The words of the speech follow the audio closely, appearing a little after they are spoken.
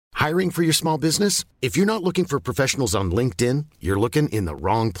Hiring for your small business? If you're not looking for professionals on LinkedIn, you're looking in the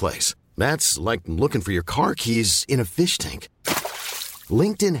wrong place. That's like looking for your car keys in a fish tank.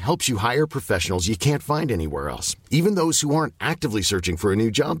 LinkedIn helps you hire professionals you can't find anywhere else, even those who aren't actively searching for a new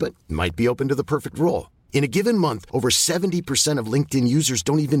job but might be open to the perfect role. In a given month, over 70% of LinkedIn users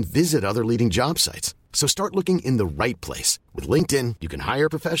don't even visit other leading job sites. So start looking in the right place. With LinkedIn, you can hire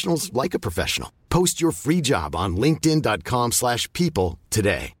professionals like a professional. Post your free job on linkedin.com/people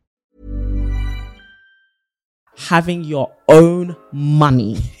today. Having your own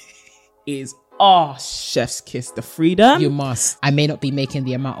money is chef's kiss. The freedom. You must. I may not be making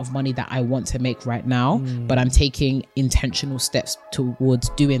the amount of money that I want to make right now, but I'm taking intentional steps towards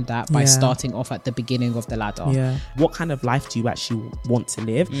doing that by starting off at the beginning of the ladder. Yeah. What kind of life do you actually want to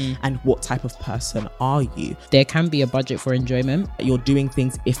live, and what type of person are you? There can be a budget for enjoyment. You're doing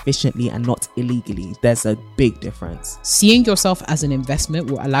things efficiently and not illegally. There's a big difference. Seeing yourself as an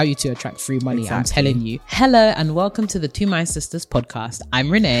investment will allow you to attract free money. Exactly. I'm telling you. Hello and welcome to the To My Sisters podcast. I'm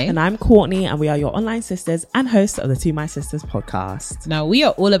Renee. And I'm Courtney, and we are your online sisters and hosts of the To My Sisters podcast. Now, we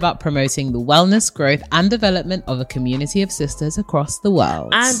are all about promoting the wellness, growth and development of a community of sisters across the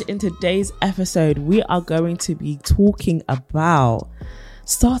world. And in today's episode, we are going to be talking about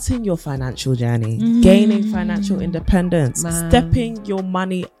starting your financial journey, gaining financial independence, stepping your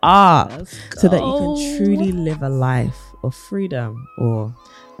money up so that you can truly live a life of freedom, or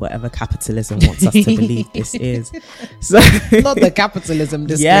whatever capitalism wants us to believe this is. So not the capitalism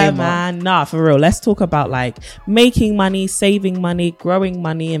disclaimer. Yeah, man. Nah, for real. Let's talk about like making money, saving money, growing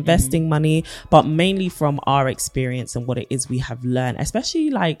money, investing money, but mainly from our experience and what it is we have learned,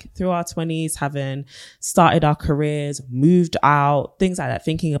 especially like through our 20s, having started our careers, moved out, things like that,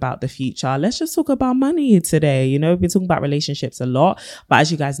 thinking about the future. Let's just talk about money today. You know, we've been talking about relationships a lot, but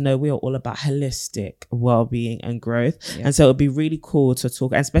as you guys know, we are all about holistic well-being and growth. Yeah. And so it would be really cool to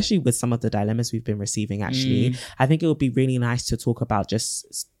talk, especially with some of the dilemmas we've been receiving, actually. I think it would be really nice to talk about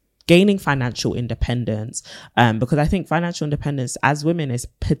just gaining financial independence, because I think financial independence as women is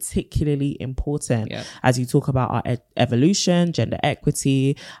particularly important as you talk about our evolution, gender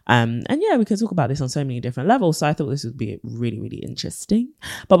equity, and yeah, we can talk about this on so many different levels. So I thought this would be really, really interesting.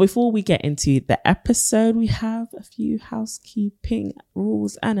 But before we get into the episode, we have a few housekeeping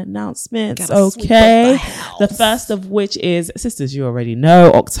rules and announcements. Okay, the first of which is, sisters, you already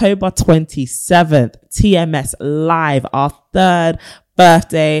know, October 27th, TMS Live, our third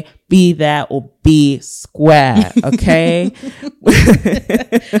birthday. Be there or be square. Okay.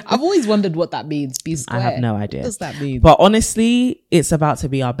 I've always wondered what that means. Be square. I have no idea. What does that mean? But honestly, it's about to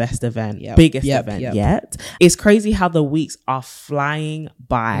be our best event, biggest event yet. It's crazy how the weeks are flying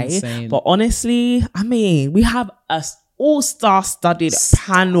by. Insane. But honestly, I mean, we have a all-star studded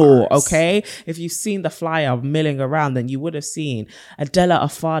panel, okay? If you've seen the flyer milling around, then you would have seen Adela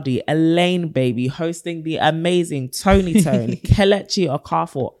Afadi, Elaine Baby hosting the amazing Tony Tone, Kelechi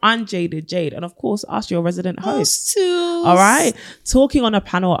Okafor, Unjaded Jade, and of course, us, your resident hosts. All right? Talking on a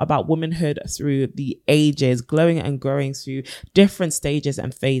panel about womanhood through the ages, glowing and growing through different stages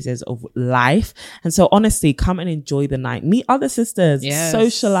and phases of life. And so honestly, come and enjoy the night. Meet other sisters,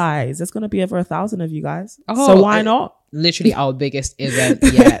 socialize. There's going to be over 1,000 of you guys. So why not? Literally our biggest event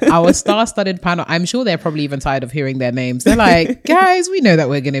yet. Our star-studded panel. I'm sure they're probably even tired of hearing their names. They're like, guys, we know that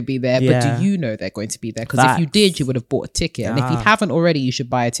we're going to be there, but do you know they're going to be there? Because if you did, you would have bought a ticket. And if you haven't already, you should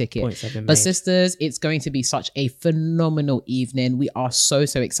buy a ticket. But sisters, it's going to be such a phenomenal evening. We are so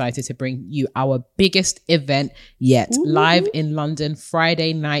excited to bring you our biggest event yet. Ooh. Live in London,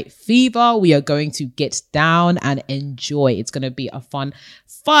 Friday Night Fever. We are going to get down and enjoy. It's going to be a fun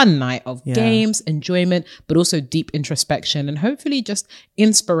night of games, enjoyment, but also deep introspection and hopefully just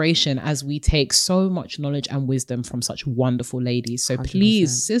inspiration as we take so much knowledge and wisdom from such wonderful ladies. So 100%.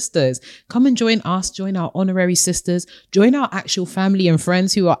 Please, sisters, come and join us, join our honorary sisters, join our actual family and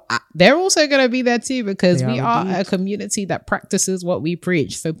friends who are, they're also going to be there too, because we are a community that practices what we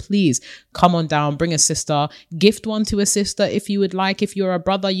preach. So please come on down, bring a sister, gift one to a sister if you would like. If you're a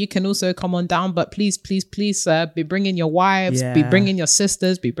brother, you can also come on down, but please, be bringing your wives, be bringing your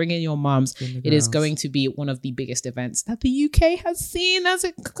sisters, be bringing your moms. It is going to be one of the biggest events that the UK has seen as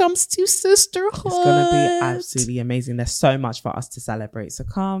it comes to sisterhood. It's going to be absolutely amazing. There's so much for us to celebrate. So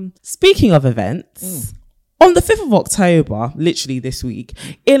come. Speaking of events, On the 5th of October, literally this week,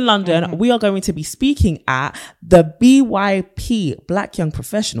 in London, we are going to be speaking at the BYP, Black Young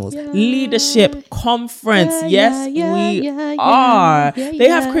Professionals Leadership Conference. We are. They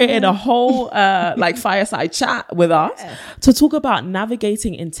have created a whole fireside chat with us to talk about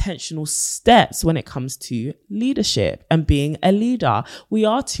navigating intentional steps when it comes to leadership and being a leader. We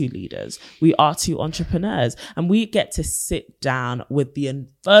are two leaders. We are two entrepreneurs. And we get to sit down with the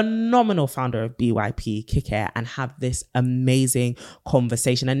phenomenal founder of BYP, Kike, and have this amazing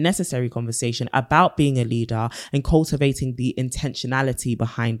conversation, a necessary conversation about being a leader and cultivating the intentionality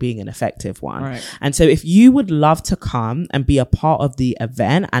behind being an effective one. Right. And so if you would love to come and be a part of the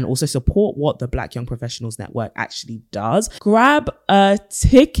event and also support what the Black Young Professionals Network actually does, grab a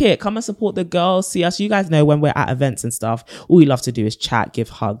ticket, come and support the girls, see us. You guys know when we're at events and stuff, all we love to do is chat, give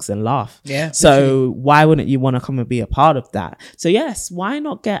hugs and laugh. Yeah. So why wouldn't you want to come and be a part of that? So yes, why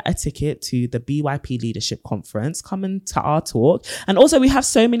not get a ticket to the BYP Leadership Conference? Come into our talk. And also we have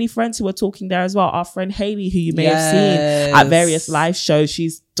so many friends who are talking there as well. Our friend Hayley, who you may have seen at various live shows,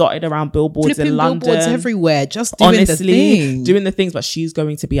 she's dotted around billboards in London. Billboards everywhere, just doing the things. But she's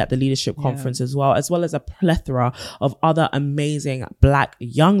going to be at the leadership conference as well as a plethora of other amazing Black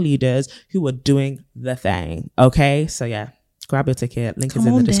young leaders who are doing the thing. Okay, so grab your ticket. Link is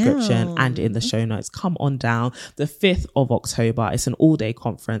in the description and in the show notes. Come on down. The 5th of October. It's an all-day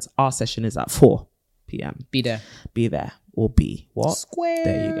conference. Our session is at 4 p.m. Be there. Be there. Or be what? Square.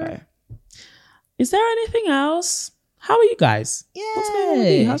 There you go. Is there anything else? How are you guys? Yeah. What's going on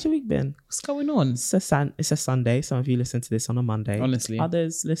with you? How's your week been? What's going on? It's a Sunday. Some of you listen to this on a Monday. Honestly.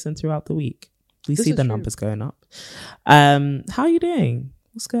 Others listen throughout the week. We see the numbers going up. How are you doing?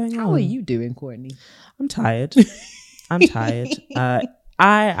 What's going on? How are you doing, Courtney? I'm tired. I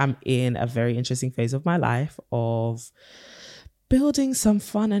am in a very interesting phase of my life of building some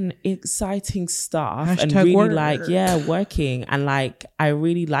fun and exciting stuff. # and really work. Working. And I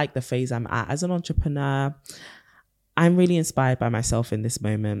really like the phase I'm at as an entrepreneur. I'm really inspired by myself in this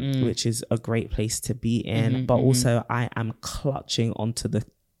moment, which is a great place to be in. But also I am clutching onto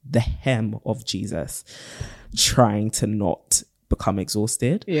the hem of Jesus, trying to not become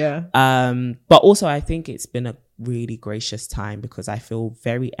exhausted. But also I think it's been a really gracious time because I feel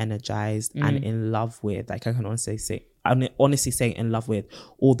very energized and in love with, I can honestly say in love with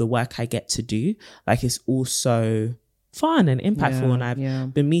all the work I get to do. It's also fun and impactful, and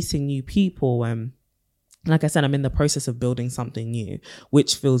I've been meeting new people, and like I said, I'm in the process of building something new,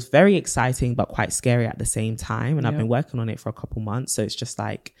 which feels very exciting but quite scary at the same time. And I've been working on it for a couple months, so it's just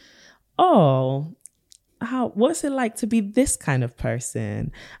what's it like to be this kind of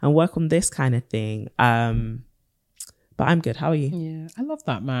person and work on this kind of thing? But I'm good. How are you? Yeah, I love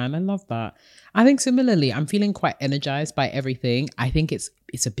that, man. I love that. I think similarly, I'm feeling quite energized by everything. I think it's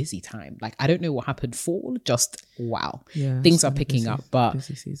a busy time. I don't know what happened fall, just wow. Yeah, things are picking up, but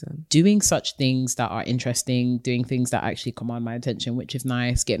busy season. Doing such things that are interesting, doing things that actually command my attention, which is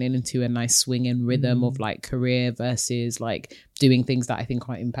nice, getting into a nice swing and rhythm of career versus doing things that I think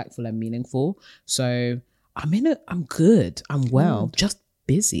are impactful and meaningful. So I'm good. I'm well. Just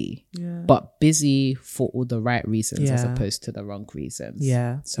busy, but busy for all the right reasons as opposed to the wrong reasons.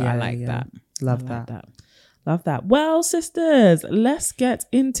 So I like that. Love that. Well, sisters, let's get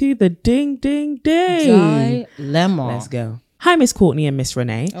into the ding dilemma. Let's go. Hi, Miss Courtney and Miss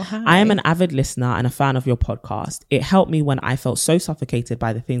Renee. Oh, hi. I am an avid listener and a fan of your podcast. It helped me when I felt so suffocated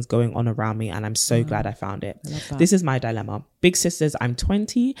by the things going on around me, and I'm so glad I found it. This is my dilemma. Big sisters, I'm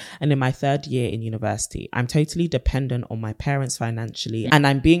 20 and in my 3rd year in university. I'm totally dependent on my parents financially, and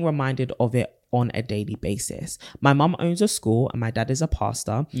I'm being reminded of it on a daily basis. My mum owns a school and my dad is a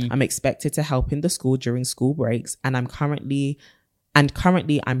pastor. I'm expected to help in the school during school breaks, and currently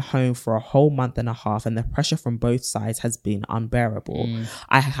I'm home for a whole month and a half, and the pressure from both sides has been unbearable.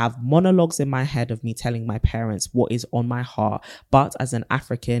 I have monologues in my head of me telling my parents what is on my heart, but as an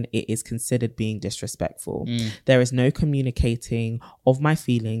African, it is considered being disrespectful. There is no communicating of my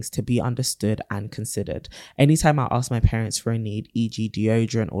feelings to be understood and considered. Anytime I ask my parents for a need, e.g.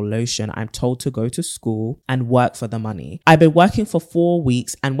 deodorant or lotion, I'm told to go to school and work for the money. I've been working for 4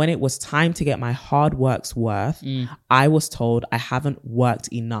 weeks, and when it was time to get my hard work's worth, I was told I haven't worked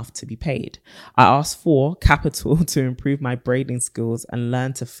enough to be paid. I asked for capital to improve my braiding skills and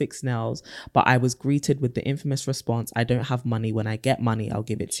learn to fix nails, but I was greeted with the infamous response, I don't have money. When I get money, I'll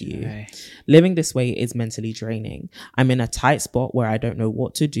give it to you. Living this way is mentally draining. I'm in a tight spot where I don't know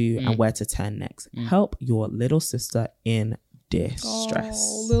what to do and where to turn next. Help your little sister in distress.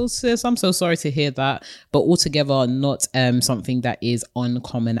 Oh, little sis, I'm so sorry to hear that, but altogether not something that is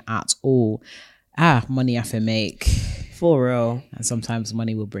uncommon at all. Money I have to make. For real. And sometimes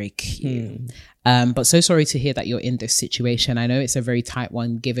money will break you. But so sorry to hear that you're in this situation. I know it's a very tight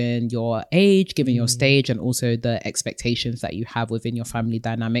one given your age, given your stage, and also the expectations that you have within your family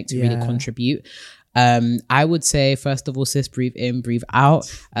dynamic to really contribute. I would say, first of all, sis, breathe in, breathe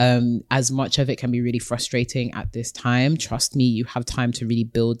out. As much of it can be really frustrating at this time, trust me, you have time to really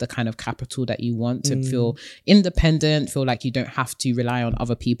build the kind of capital that you want to feel independent, feel like you don't have to rely on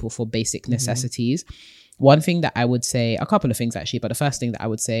other people for basic necessities. One thing that I would say, a couple of things actually, but the first thing that I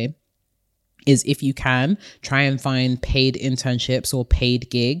would say is, if you can, try and find paid internships or paid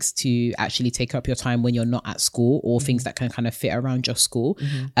gigs to actually take up your time when you're not at school, or things that can kind of fit around your school.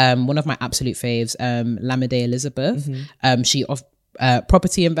 One of my absolute faves, Lamide Elizabeth, she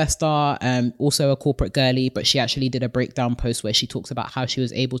property investor, also a corporate girly, but she actually did a breakdown post where she talks about how she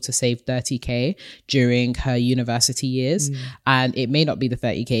was able to save 30k during her university years. And it may not be the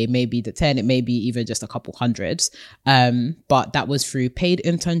 30k, it may be the 10, it may be even just a couple hundreds. But that was through paid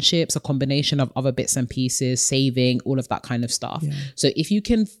internships, a combination of other bits and pieces, saving, all of that kind of stuff. So if you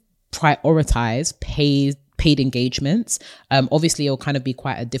can prioritize paid engagements, obviously it'll kind of be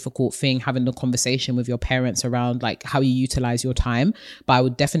quite a difficult thing having the conversation with your parents around like how you utilize your time, but I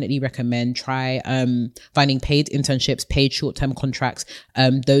would definitely recommend try finding paid internships, paid short-term contracts,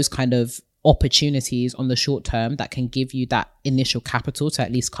 those kind of opportunities on the short term that can give you that initial capital to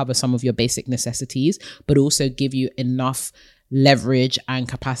at least cover some of your basic necessities, but also give you enough leverage and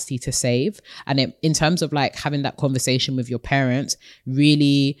capacity to save. And in terms of like having that conversation with your parents,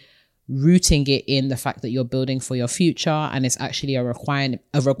 really rooting it in the fact that you're building for your future, and it's actually a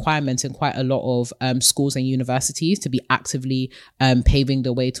requirement in quite a lot of schools and universities to be actively paving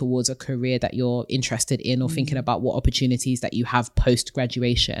the way towards a career that you're interested in, or thinking about what opportunities that you have post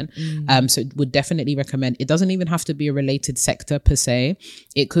graduation. So would definitely recommend, it doesn't even have to be a related sector per se.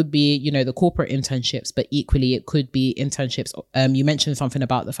 It could be, you know, the corporate internships, but equally it could be internships. You mentioned something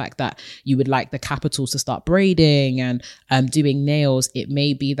about the fact that you would like the capital to start braiding and doing nails. It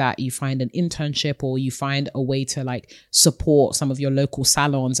may be that you find an internship, or you find a way to like support some of your local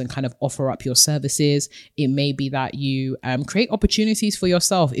salons and kind of offer up your services. It may be that you create opportunities for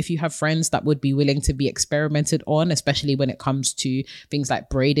yourself if you have friends that would be willing to be experimented on, especially when it comes to things like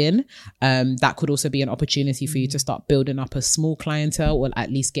braiding. That could also be an opportunity for you to start building up a small clientele, or at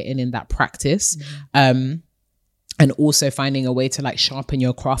least getting in that practice. And also finding a way to like sharpen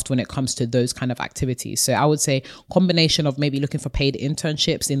your craft when it comes to those kind of activities. So I would say combination of maybe looking for paid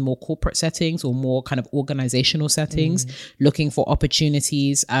internships in more corporate settings or more kind of organizational settings, looking for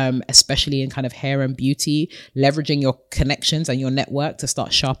opportunities, especially in kind of hair and beauty, leveraging your connections and your network to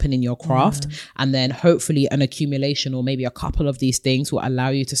start sharpening your craft. And then hopefully an accumulation or maybe a couple of these things will allow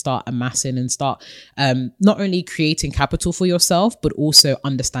you to start amassing and start not only creating capital for yourself, but also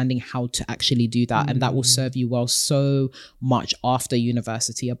understanding how to actually do that. And that will serve you well so much after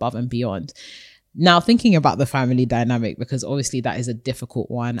university, above and beyond. Now, thinking about the family dynamic, because obviously that is a difficult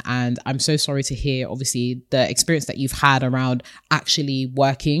one, and I'm so sorry to hear obviously the experience that you've had around actually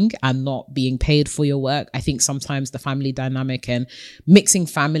working and not being paid for your work. I think sometimes the family dynamic and mixing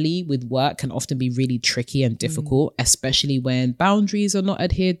family with work can often be really tricky and difficult, especially when boundaries are not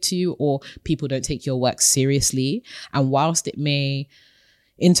adhered to or people don't take your work seriously. And whilst it may,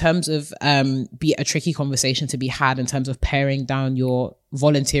 in terms of be a tricky conversation to be had in terms of paring down your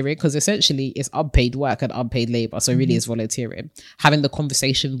volunteering, because essentially it's unpaid work and unpaid labor, so really it's volunteering, having the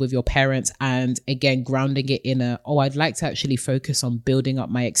conversation with your parents and again grounding it in I'd like to actually focus on building up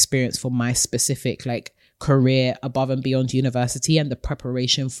my experience for my specific like career above and beyond university and the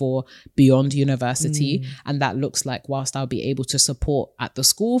preparation for beyond university. And that looks like, whilst I'll be able to support at the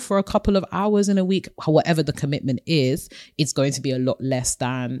school for a couple of hours in a week, whatever the commitment is, it's going to be a lot less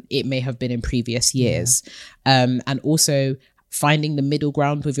than it may have been in previous years. And also finding the middle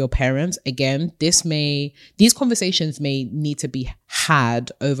ground with your parents. Again, these conversations may need to be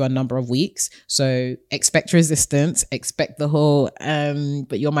had over a number of weeks. So expect resistance, expect the whole,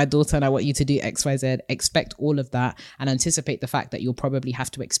 but you're my daughter and I want you to do X, Y, Z. Expect all of that and anticipate the fact that you'll probably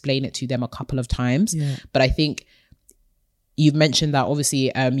have to explain it to them a couple of times. But I think you've mentioned that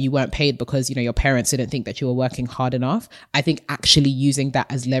obviously you weren't paid because, you know, your parents didn't think that you were working hard enough. I think actually using that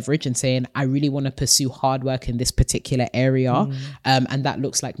as leverage and saying, I really want to pursue hard work in this particular area. And that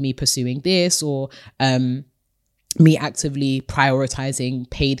looks like me pursuing this, or me actively prioritizing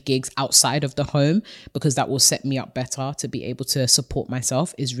paid gigs outside of the home, because that will set me up better to be able to support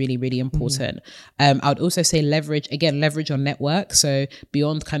myself, is really, really important. I would also say leverage your network. So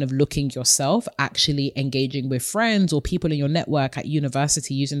beyond kind of looking yourself, actually engaging with friends or people in your network at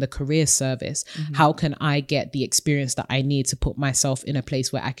university, using the career service. How can I get the experience that I need to put myself in a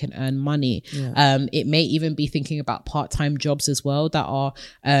place where I can earn money? It may even be thinking about part-time jobs as well that are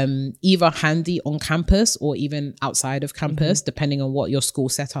either handy on campus or even outside of campus, depending on what your school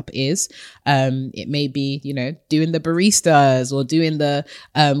setup is. It may be, doing the baristas or doing the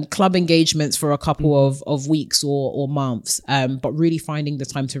club engagements for a couple of weeks or months, but really finding the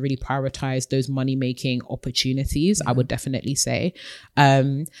time to really prioritize those money-making opportunities, I would definitely say.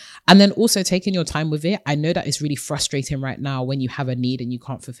 And then also taking your time with it. I know that it's really frustrating right now when you have a need and you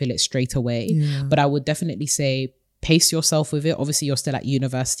can't fulfill it straight away, but I would definitely say pace yourself with it. Obviously, you're still at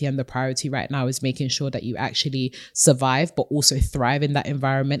university, and the priority right now is making sure that you actually survive, but also thrive in that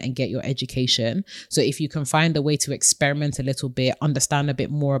environment and get your education. So if you can find a way to experiment a little bit, understand a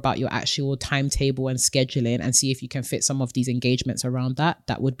bit more about your actual timetable and scheduling, and see if you can fit some of these engagements around that,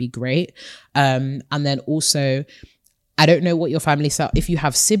 that would be great. And then also, I don't know what your family setup, if you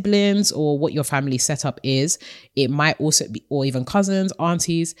have siblings or what your family setup is, it might also be, or even cousins,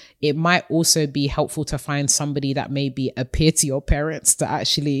 aunties, it might also be helpful to find somebody that may be a peer to your parents to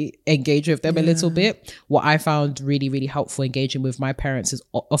actually engage with them a little bit. What I found really, really helpful engaging with my parents is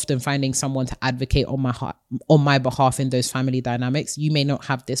often finding someone to advocate on my behalf in those family dynamics. You may not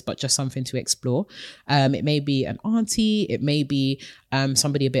have this, but just something to explore. It may be an auntie, it may be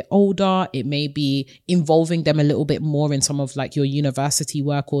somebody a bit older, it may be involving them a little bit more in some of like your university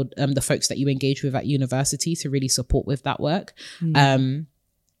work, or the folks that you engage with at university to really support with that work,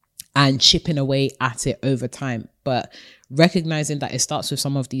 and chipping away at it over time. But recognizing that it starts with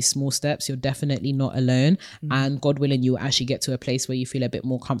some of these small steps, you're definitely not alone. And God willing, you will actually get to a place where you feel a bit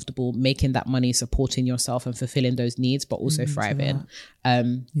more comfortable making that money, supporting yourself and fulfilling those needs, but also thriving.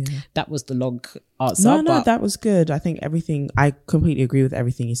 That was the long answer. No, that was good. I think I completely agree with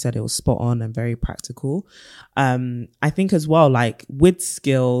everything you said. It was spot on and very practical. I think as well, like with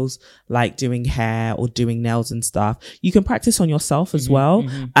skills like doing hair or doing nails and stuff, you can practice on yourself as well.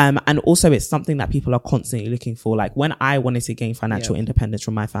 And also it's something that people are constantly looking for. Like when I wanted to gain financial independence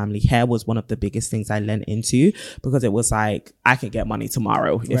from my family, hair was one of the biggest things I lent into, because it was like, I can get money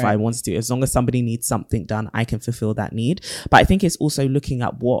tomorrow if I wanted to. As long as somebody needs something done, I can fulfill that need. But I think it's also looking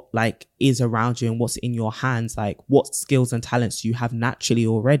at what like is around you and what's in your hands, like what skills and talents you have naturally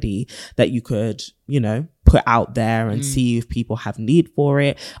already that you could, put out there and see if people have need for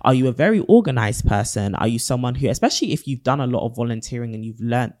it. Are you a very organized person? Are you someone who, especially if you've done a lot of volunteering and you've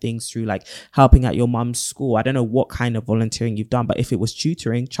learned things through like helping at your mum's school, I don't know what kind of volunteering you've done, but if it was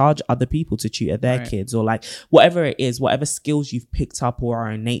tutoring, charge other people to tutor their kids, or like whatever it is, whatever skills you've picked up or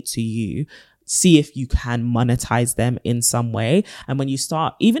are innate to you, see if you can monetize them in some way. And when you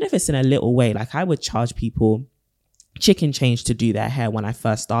start, even if it's in a little way, like I would charge people chicken change to do their hair when I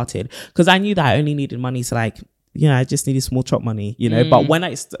first started, because I knew that I only needed money to like, I just needed small chop money, but when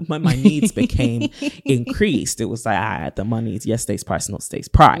my needs became increased, it was like, the money is stays price, not stays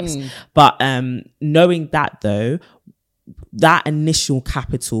price. But knowing that though, that initial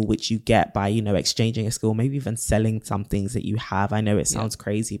capital which you get by exchanging a skill, maybe even selling some things that you have, I know it sounds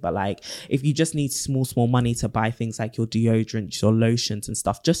crazy, but like if you just need small money to buy things like your deodorants, your lotions and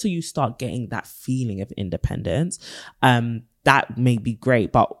stuff, just so you start getting that feeling of independence, that may be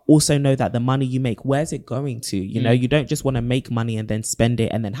great. But also know that the money you make, where's it going to? You don't just want to make money and then spend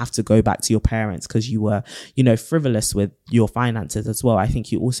it and then have to go back to your parents because you were frivolous with your finances as well. I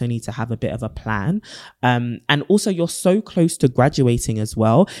think you also need to have a bit of a plan, and also you're so close to graduating as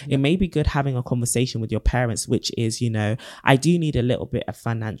well. It may be good having a conversation with your parents, which is, I do need a little bit of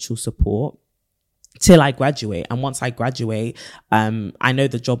financial support till I graduate. And once I graduate, I know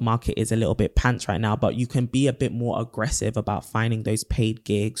the job market is a little bit pants right now, but you can be a bit more aggressive about finding those paid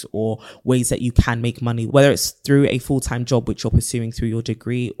gigs or ways that you can make money, whether it's through a full-time job which you're pursuing through your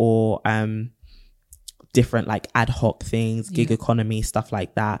degree, or different like ad hoc things, gig economy, stuff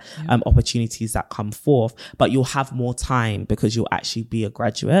like that, opportunities that come forth. But you'll have more time because you'll actually be a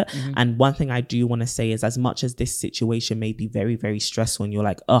graduate. And one thing I do want to say is, as much as this situation may be very, very stressful and you're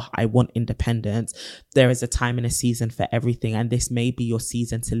like, I want independence, there is a time and a season for everything. And this may be your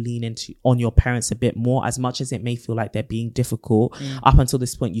season to lean into on your parents a bit more. As much as it may feel like they're being difficult, up until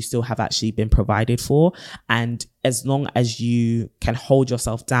this point, you still have actually been provided for. And as long as you can hold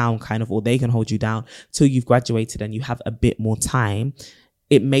yourself down or they can hold you down till you've graduated and you have a bit more time,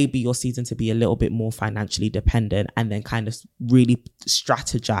 it may be your season to be a little bit more financially dependent, and then kind of really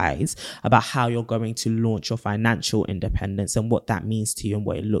strategize about how you're going to launch your financial independence and what that means to you and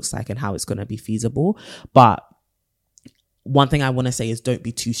what it looks like and how it's going to be feasible. But one thing I want to say is don't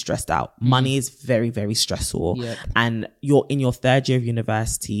be too stressed out. Money is very, very stressful. Yep. And you're in your third year of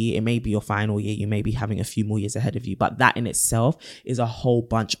university. It may be your final year. You may be having a few more years ahead of you, but that in itself is a whole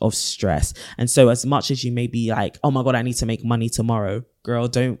bunch of stress. And so as much as you may be like, oh my God, I need to make money tomorrow, girl,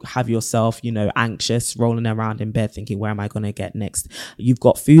 don't have yourself, anxious, rolling around in bed thinking, where am I going to get next? You've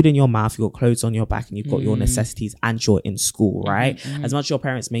got food in your mouth, you've got clothes on your back, and you've got your necessities, and you're in school, right? As much as your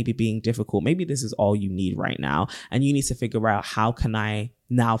parents may be being difficult, maybe this is all you need right now. And you need to figure out, how can I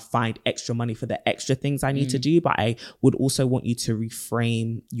now find extra money for the extra things I need to do? But I would also want you to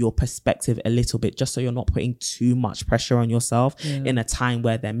reframe your perspective a little bit, just so you're not putting too much pressure on yourself in a time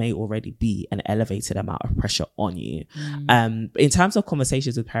where there may already be an elevated amount of pressure on you. In terms of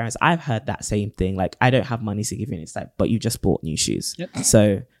conversations with parents, I've heard that same thing. Like, I don't have money to give you. And it's like, but you just bought new shoes.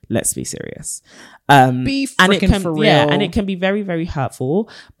 So let's be serious. Be freaking for real. Yeah, and it can be very, very hurtful.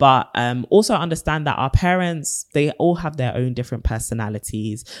 But also understand that our parents, they all have their own different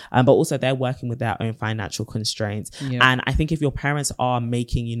personalities, but also they're working with their own financial constraints. And I think if your parents are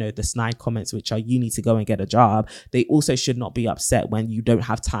making, the snide comments, which are, you need to go and get a job, they also should not be upset when you don't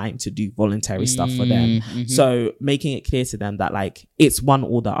have time to do voluntary stuff for them. So making it clear to them that, like, it's one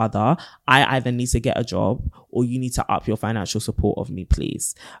or the other. I either need to get a job, or you need to up your financial support of me,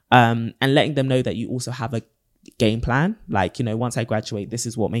 please. And letting them know that you also have a game plan. Like, once I graduate, this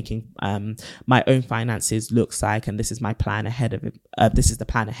is what making my own finances looks like, and this is my plan ahead of it. This is the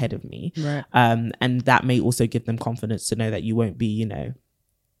plan ahead of me. Right. And that may also give them confidence to know that you won't be,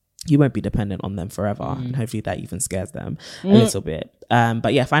 you won't be dependent on them forever. And hopefully that even scares them a little bit.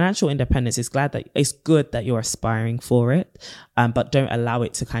 But yeah, financial independence, it's good that you're aspiring for it. But don't allow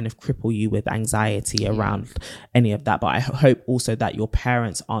it to kind of cripple you with anxiety around any of that. But I hope also that your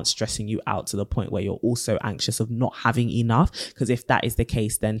parents aren't stressing you out to the point where you're also anxious of not having enough. Because if that is the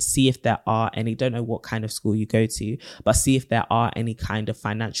case, then see if there are any, don't know what kind of school you go to, but see if there are any kind of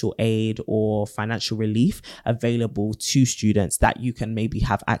financial aid or financial relief available to students that you can maybe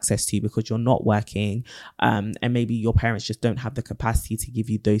have access to, because you're not working, and maybe your parents just don't have the capacity to give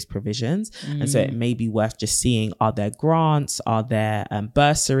you those provisions. And so it may be worth just seeing, are there grants, are there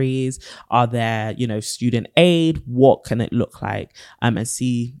bursaries, are there student aid, what can it look like, and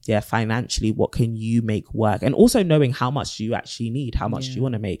see financially what can you make work, and also knowing how much you actually need, how much do you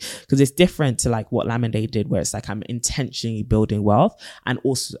want to make, because it's different to like what Laminde did, where it's like, I'm intentionally building wealth, and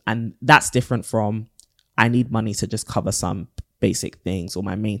that's different from, I need money to just cover some basic things or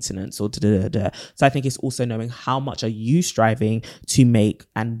my maintenance or So I think it's also knowing, how much are you striving to make,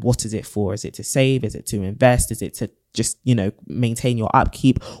 and what is it for? Is it to save? Is it to invest? Is it to just maintain your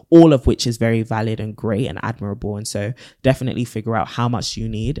upkeep? All of which is very valid and great and admirable. And so definitely figure out how much you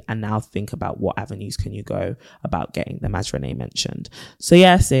need, and now think about what avenues can you go about getting them, as Renee mentioned. So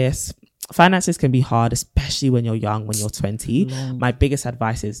yes, sis, finances can be hard, especially when you're young, when you're 20. My biggest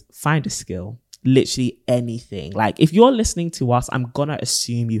advice is find a skill. Literally anything. Like, if you're listening to us, I'm gonna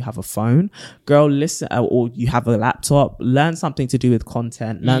assume you have a phone, girl. Listen, or you have a laptop. Learn something to do with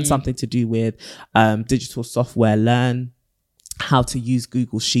content. Learn something to do with digital software. Learn how to use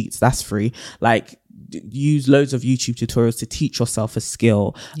Google Sheets. That's free. Like, use loads of YouTube tutorials to teach yourself a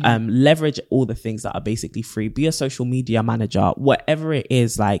skill. Leverage all the things that are basically free. Be a social media manager. Whatever it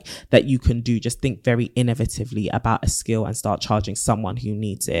is like that you can do, just think very innovatively about a skill and start charging someone who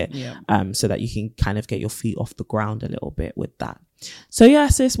needs it, so that you can kind of get your feet off the ground a little bit with that. So yeah,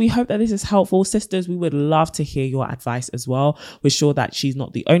 sis, we hope that this is helpful. Sisters, we would love to hear your advice as well. We're sure that she's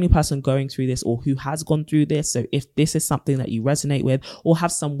not the only person going through this or who has gone through this. So if this is something that you resonate with or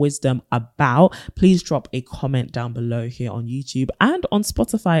have some wisdom about, please drop a comment down below here on YouTube and on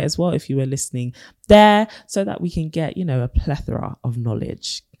Spotify as well, if you were listening there, so that we can get, a plethora of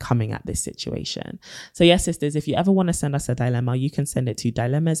knowledge coming at this situation. So yes, sisters, if you ever want to send us a dilemma, you can send it to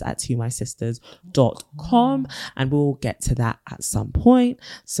dilemmas@tomysisters.com, and we'll get to that at some point.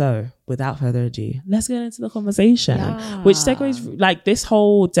 So without further ado, let's get into the conversation, which segues, like, this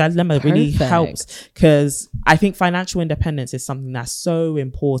whole dilemma really helps, because I think financial independence is something that's so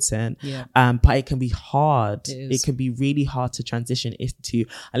important, but it can be hard. It can be really hard to transition into,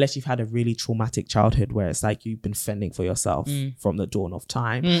 unless you've had a really traumatic childhood where it's like you've been fending for yourself from the dawn of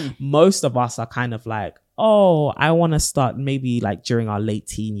time. Most of us are kind of like, oh, I want to start maybe like during our late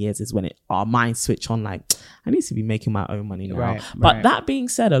teen years is when our minds switch on, like, I need to be making my own money now. But that being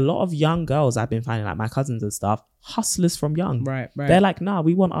said, a lot of young girls I've been finding, like my cousins and stuff, hustlers from young. Right. They're like, nah,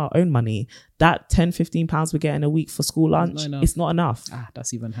 we want our own money. That 10, 15 pounds we're getting a week for school lunch, it's not enough.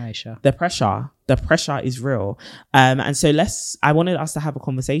 That's even higher. Sure. The pressure is real. And so I wanted us to have a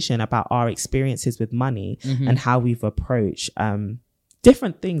conversation about our experiences with money and how we've approached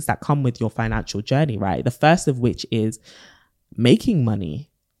different things that come with your financial journey, right? The first of which is making money,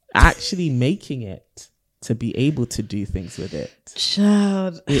 actually making it to be able to do things with it.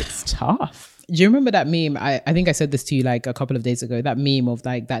 Child, it's tough. Do you remember that meme? I think I said this to you like a couple of days ago, that meme of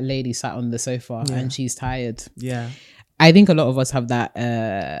like that lady sat on the sofa and she's tired. Yeah. I think a lot of us have that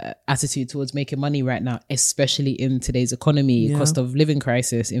attitude towards making money right now, especially in today's economy, cost of living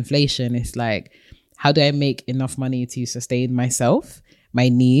crisis, inflation. It's like, how do I make enough money to sustain myself, my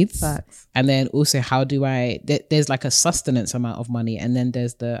needs? Facts. And then also, how do there's like a sustenance amount of money. And then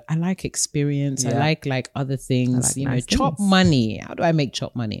there's I like experience. I like other things, like nice chop things. Money. How do I make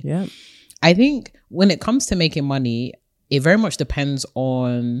chop money? Yeah. I think when it comes to making money, it very much depends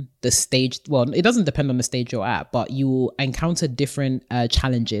on the stage. Well, it doesn't depend on the stage you're at, but you will encounter different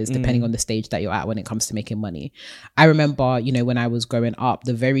challenges depending on the stage that you're at when it comes to making money. I remember, when I was growing up,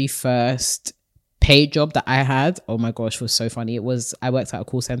 the very first paid job that I had, oh my gosh, was so funny. I worked at a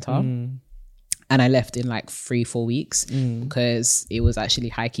call center and I left in like 3-4 weeks because it was actually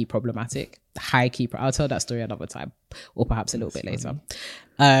high-key problematic. I'll tell that story another time or perhaps a little bit later.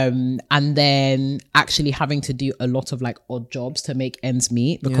 And then actually having to do a lot of like odd jobs to make ends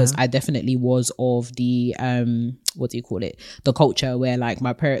meet, because I definitely was of the the culture where like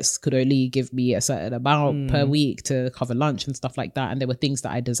my parents could only give me a certain amount per week to cover lunch and stuff like that, and there were things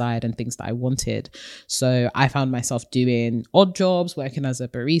that I desired and things that I wanted. So I found myself doing odd jobs, working as a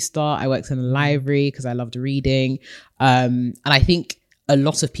barista. I worked in a library because I loved reading, and I think a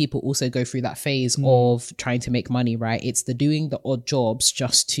lot of people also go through that phase of trying to make money, right? It's doing the odd jobs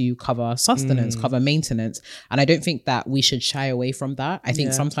just to cover sustenance, cover maintenance. And I don't think that we should shy away from that. I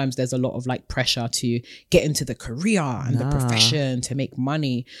think sometimes there's a lot of like pressure to get into the career and the profession to make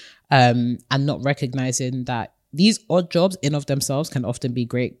money, and not recognizing that these odd jobs in of themselves can often be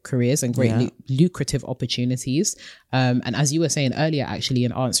great careers and great lucrative opportunities. And as you were saying earlier, actually,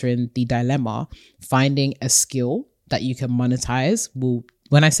 in answering the dilemma, finding a skill that you can monetize will,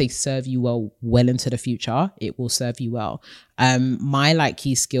 when I say serve you well into the future, it will serve you well. My like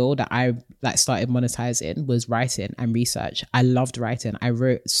key skill that I like started monetizing was writing and research. I loved writing. I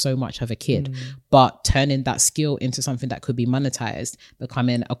wrote so much as a kid, but turning that skill into something that could be monetized,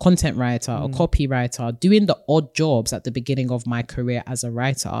 becoming a content writer, a copywriter, doing the odd jobs at the beginning of my career as a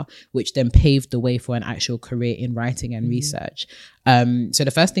writer, which then paved the way for an actual career in writing and research. So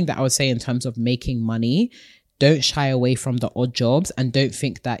the first thing that I would say in terms of making money, don't shy away from the odd jobs, and don't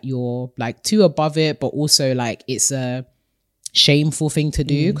think that you're like too above it, but also like it's a shameful thing to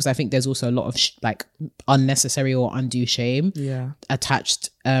do, because I think there's also a lot of like unnecessary or undue shame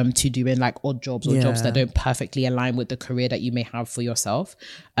attached to doing like odd jobs or jobs that don't perfectly align with the career that you may have for yourself.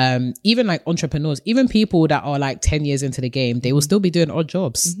 Even like entrepreneurs, even people that are like 10 years into the game, they will still be doing odd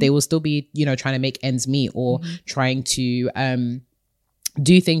jobs. They will still be, trying to make ends meet, or trying to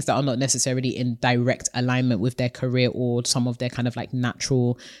do things that are not necessarily in direct alignment with their career or some of their kind of like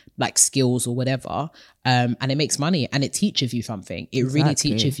natural like skills or whatever. And it makes money and it teaches you something. It really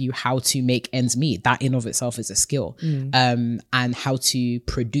teaches you how to make ends meet. That in of itself is a skill. And how to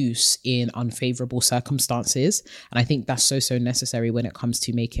produce in unfavorable circumstances. And I think that's so necessary when it comes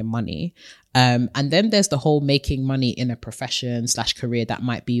to making money. And then there's the whole making money in a profession / career that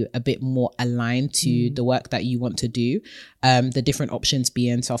might be a bit more aligned to the work that you want to do. The different options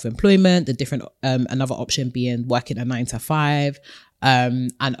being self-employment, the different another option being working a 9 to 5.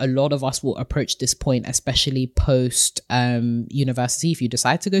 And a lot of us will approach this point, especially post university. If you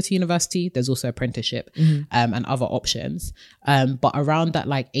decide to go to university, there's also apprenticeship and other options. But around that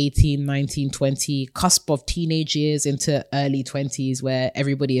like 18, 19, 20 cusp of teenage years into early 20s, where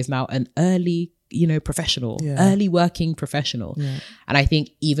everybody is now an early, professional, early working professional. And I think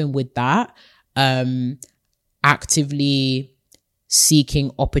even with that, actively seeking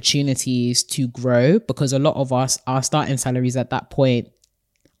opportunities to grow, because a lot of us, our starting salaries at that point,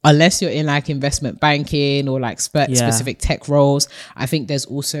 unless you're in like investment banking or like specific tech roles, I think there's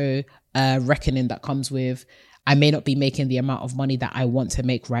also a reckoning that comes with, I may not be making the amount of money that I want to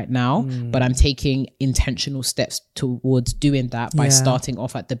make right now, but I'm taking intentional steps towards doing that by starting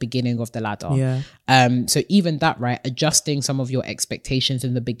off at the beginning of the ladder. So even that, right, adjusting some of your expectations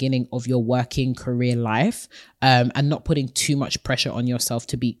in the beginning of your working career life, and not putting too much pressure on yourself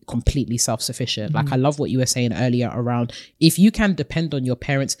to be completely self-sufficient. Like I love what you were saying earlier around, if you can depend on your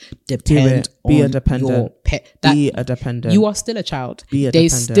parents, depend on be a dependent. Be a dependent. You are still a child. Be a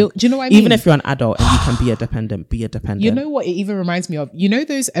dependent. Do you know what I mean? Even if you're an adult and you can be a dependent. independent, be a dependent. You know what it even reminds me of? You know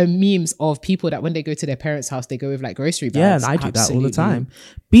those memes of people that when they go to their parents' house, they go with like grocery bags? Yeah, and I do that all the time.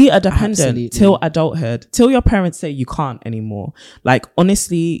 Be a dependent till adulthood, till your parents say you can't anymore. Like,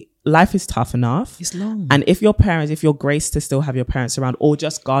 honestly, life is tough enough. It's long. And if you're graced to still have your parents around, or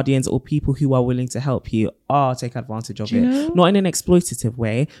just guardians or people who are willing to help you, take advantage of it. Know? Not in an exploitative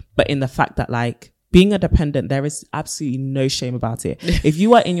way, but in the fact that, like, being a dependent, there is absolutely no shame about it. If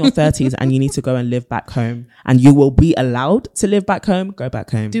you are in your 30s and you need to go and live back home, and you will be allowed to live back home, go back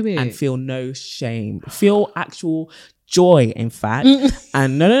home. Do it. And feel no shame. Feel actual joy, in fact.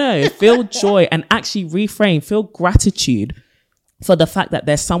 And no. Feel joy and actually reframe. Feel gratitude for the fact that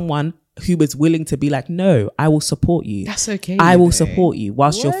there's someone who is willing to be like, no, I will support you. That's okay. I will support you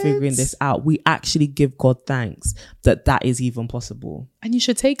whilst you're figuring this out. We actually give God thanks that is even possible. And you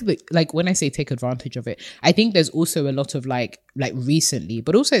should take when I say take advantage of it, I think there's also a lot of like recently,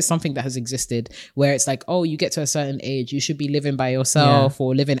 but also it's something that has existed where it's like, oh, you get to a certain age, you should be living by yourself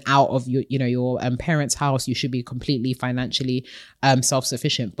or living out of your parents' house. You should be completely financially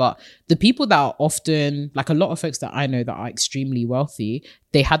self-sufficient. But the people that are often, like a lot of folks that I know that are extremely wealthy,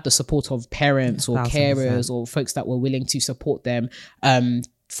 they had the support of parents or 1,000%. Carers or folks that were willing to support them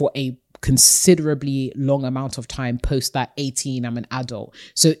for a considerably long amount of time post that 18, I'm an adult.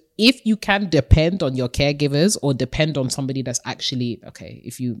 So if you can depend on your caregivers or depend on somebody that's actually, okay,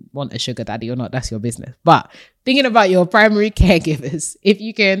 if you want a sugar daddy or not, that's your business. But thinking about your primary caregivers, if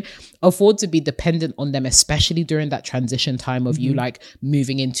you can afford to be dependent on them, especially during that transition time of you like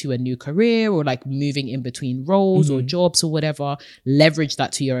moving into a new career or like moving in between roles or jobs or whatever, leverage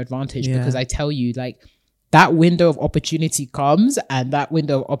that to your advantage. Because I tell you, like, that window of opportunity comes and that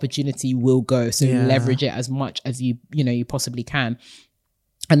window of opportunity will go. So leverage it as much as you possibly can.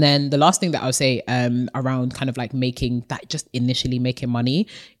 And then the last thing that I'll say around kind of like initially making money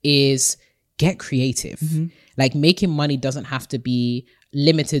is get creative. Like, making money doesn't have to be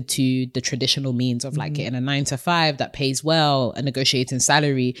limited to the traditional means of like getting a 9-to-5 that pays well, a negotiating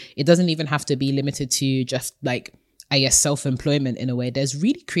salary. It doesn't even have to be limited to just like, I guess, self-employment in a way. There's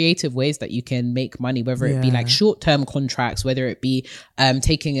really creative ways that you can make money, whether it be like short-term contracts, whether it be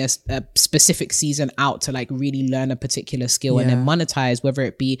taking a specific season out to like really learn a particular skill and then monetize, whether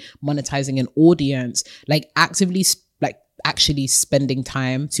it be monetizing an audience, like actually spending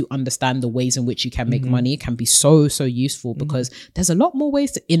time to understand the ways in which you can make money can be so useful, because there's a lot more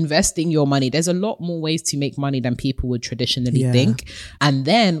ways to invest in your money. There's a lot more ways to make money than people would traditionally think. And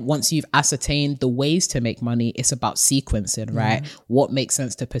then once you've ascertained the ways to make money, it's about sequencing, right? What makes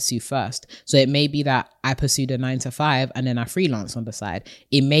sense to pursue first? So it may be that I pursued a 9-to-5 and then I freelance on the side.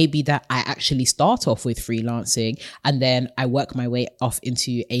 It may be that I actually start off with freelancing and then I work my way off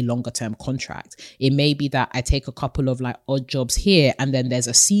into a longer term contract. It may be that I take a couple of like odd jobs here and then there's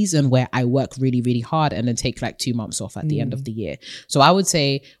a season where I work really, really hard and then take like 2 months off at the end of the year. So I would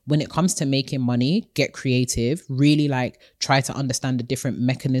say when it comes to making money, get creative, really like try to understand the different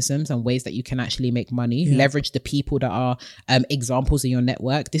mechanisms and ways that you can actually make money. Leverage the people that are examples in your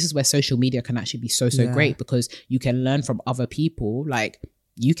network. This is where social media can actually be so great, because you can learn from other people. Like,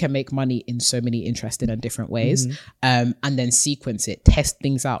 you can make money in so many interesting and different ways, and then sequence it, test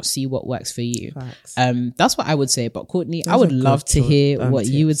things out, see what works for you. That's what I would say. But Courtney, I would love to hear what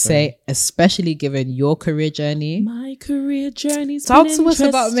you would say, especially given your career journey. My career journey. Talk to us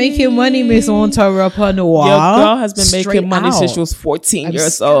about making money, Miss Entrepreneur. Your girl has been making money since she was 14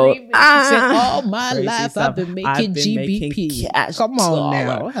 years old. All my life I've been making GBP. Come on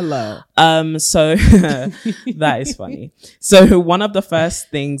now. Hello. So that is funny. So one of the first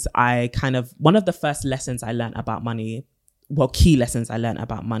lessons I learned about money, key lessons I learned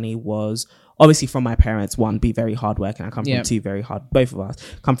about money was obviously from my parents. One, be very hardworking. I come from both of us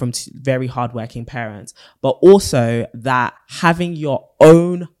come from very hardworking parents, but also that having your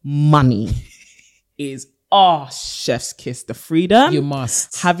own money is chef's kiss, the freedom. You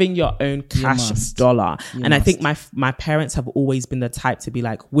must. Having your own cash dollar. I think my parents have always been the type to be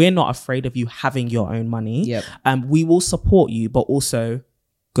like, we're not afraid of you having your own money. We will support you, but also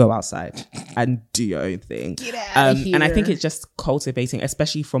go outside and do your own thing. Get out of here. And I think it's just cultivating,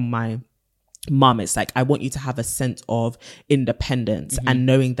 especially from my mum, it's like, I want you to have a sense of independence and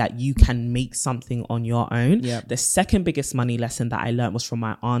knowing that you can make something on your own. The second biggest money lesson that I learned was from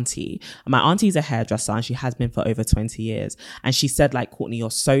my auntie. My auntie is a hairdresser and she has been for over 20 years. And she said, like, Courtney, you're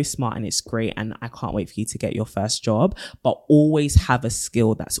so smart and it's great and I can't wait for you to get your first job, but always have a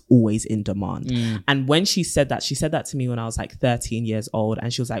skill that's always in demand. And when she said that to me when I was like 13 years old,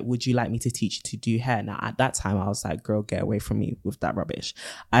 and she was like, would you like me to teach you to do hair? Now at that time I was like, girl, get away from me with that rubbish.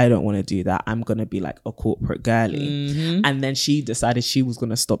 I don't want to do that. I'm going to be like a corporate girly. And then she decided she was going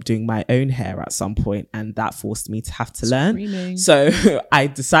to stop doing my own hair at some point, and that forced me to have to learn. So I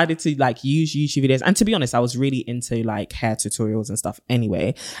decided to like use YouTube videos. And to be honest, I was really into like hair tutorials and stuff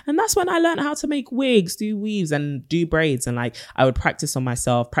anyway. And that's when I learned how to make wigs, do weaves and do braids. And like I would practice on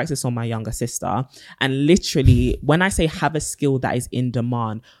myself, practice on my younger sister. And literally when I say have a skill that is in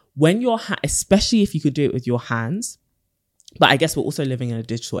demand, when you're, especially if you could do it with your hands, but I guess we're also living in a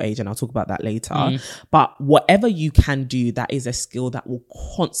digital age and I'll talk about that later. But whatever you can do that is a skill that will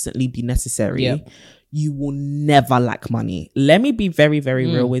constantly be necessary, you will never lack money. Let me be very, very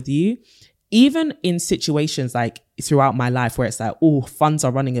real with you. Even in situations like throughout my life where it's like, oh, funds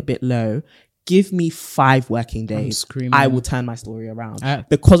are running a bit low, give me 5 working days, I will turn my story around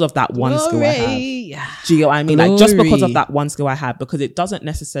because of that one skill I have. Do you get what I mean? Like just because of that one skill I have, because it doesn't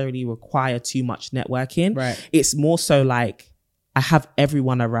necessarily require too much networking. It's more so like I have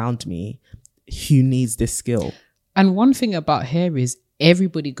everyone around me who needs this skill. And one thing about hair is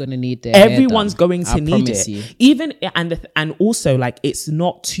everybody gonna need their everyone's hair done. going to need it you. Even and also like it's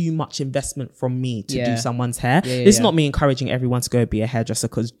not too much investment from me to do someone's hair. This is not me encouraging everyone to go be a hairdresser,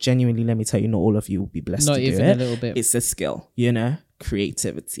 because genuinely, let me tell you, not all of you will be blessed not to do even it. A little bit. It's a skill, you know,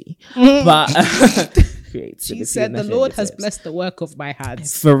 creativity. But creativity. She said the Lord has blessed the work of my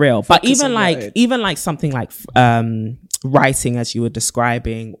hands. For real. But even like something like writing, as you were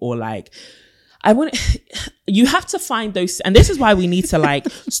describing, or like you have to find those, and this is why we need to like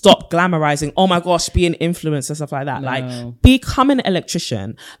stop glamorizing, oh my gosh, be an influencer, stuff like that. Like become an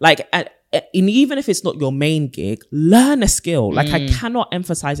electrician, like and even if it's not your main gig, learn a skill. Like I cannot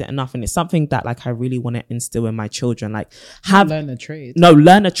emphasize it enough, and it's something that like I really want to instill in my children. Like learn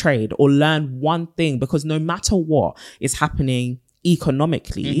a trade or learn one thing, because no matter what is happening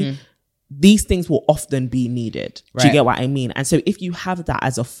economically, these things will often be needed. Do you get what I mean? And so if you have that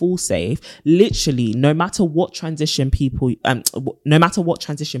as a full save, literally, no matter what transition no matter what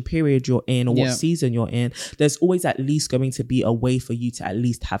transition period you're in or what season you're in, there's always at least going to be a way for you to at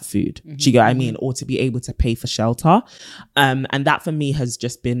least have food. Do you get what I mean? Or to be able to pay for shelter. And that for me has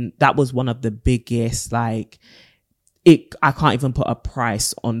just been, that was one of the biggest, like, I can't even put a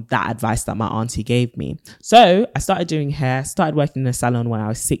price on that advice that my auntie gave me. So I started doing hair, started working in a salon when I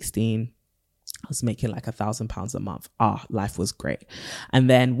was 16. I was making like £1,000 a month. Life was great. And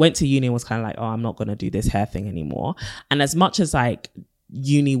then went to uni and was kind of like, I'm not going to do this hair thing anymore. And as much as like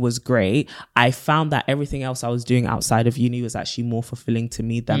uni was great, I found that everything else I was doing outside of uni was actually more fulfilling to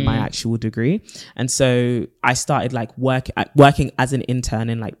me than my actual degree. And so I started like working as an intern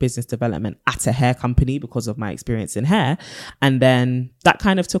in like business development at a hair company because of my experience in hair. And then that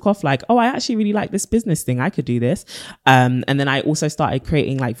kind of took off, like, I actually really like this business thing. I could do this. And then I also started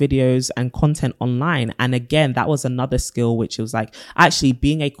creating like videos and content online. And again, that was another skill, which was like, actually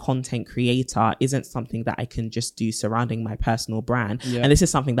being a content creator isn't something that I can just do surrounding my personal brand. And this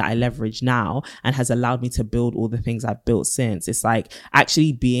is something that I leverage now and has allowed me to build all the things I've built since. It's like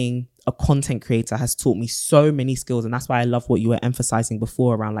actually being a content creator has taught me so many skills. And that's why I love what you were emphasizing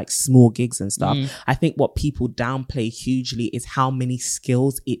before around like small gigs and stuff. I think what people downplay hugely is how many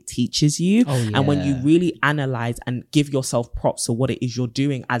skills it teaches you. And when you really analyze and give yourself props for what it is you're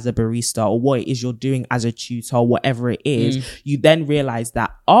doing as a barista or what it is you're doing as a tutor or whatever it is, you then realize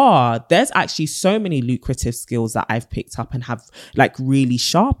that, there's actually so many lucrative skills that I've picked up and have like really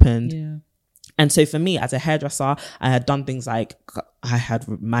sharpened. And so for me as a hairdresser, I had done things like I had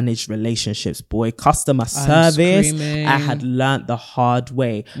managed relationships, customer service. I had learned the hard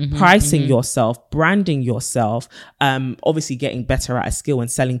way, pricing yourself, branding yourself, obviously getting better at a skill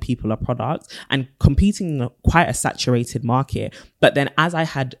and selling people a product and competing in quite a saturated market. But then as I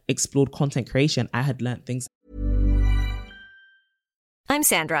had explored content creation, I had learned things. I'm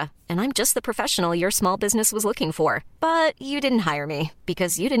Sandra, and I'm just the professional your small business was looking for. But you didn't hire me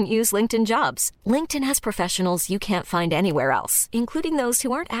because you didn't use LinkedIn Jobs. LinkedIn has professionals you can't find anywhere else, including those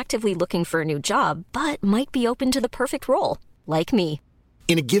who aren't actively looking for a new job, but might be open to the perfect role, like me.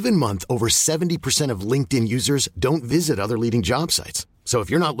 In a given month, over 70% of LinkedIn users don't visit other leading job sites. So if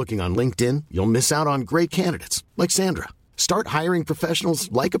you're not looking on LinkedIn, you'll miss out on great candidates like Sandra. Start hiring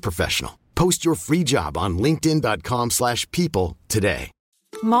professionals like a professional. Post your free job on linkedin.com/people today.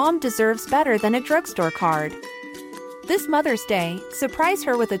 Mom deserves better than a drugstore card. This Mother's Day, surprise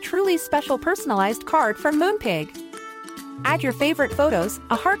her with a truly special personalized card from Moonpig. Add your favorite photos,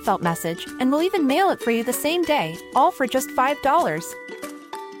 a heartfelt message, and we'll even mail it for you the same day, all for just $5.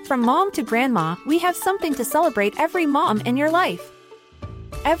 From mom to grandma, we have something to celebrate every mom in your life.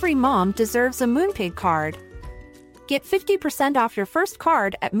 Every mom deserves a Moonpig card. Get 50% off your first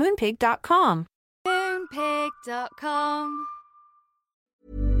card at Moonpig.com. Moonpig.com.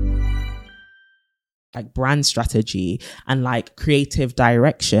 like brand strategy and like creative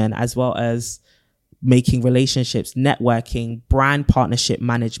direction, as well as making relationships, networking, brand partnership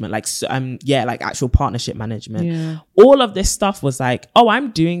management, like actual partnership management. Yeah. All of this stuff was like, oh,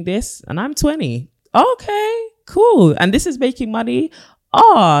 I'm doing this and I'm 20. Okay, cool. And this is making money.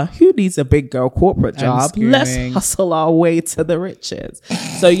 Who needs a big girl corporate job? Let's hustle our way to the riches.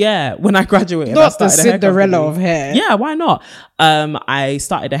 So yeah, when I graduated, not the Cinderella of hair. Yeah, why not? I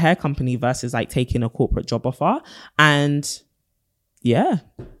started a hair company versus like taking a corporate job offer, and yeah,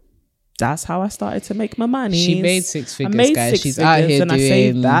 that's how I started to make my money. She made 6 figures, guys. She's out here and I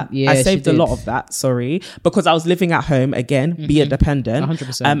saved that. Yeah, I saved a lot of that. Sorry, because I was living at home again, be a dependent,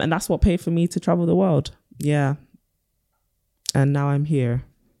 100%. And that's what paid for me to travel the world. Yeah. And now I'm here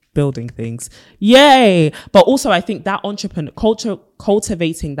building things. Yay. But also I think that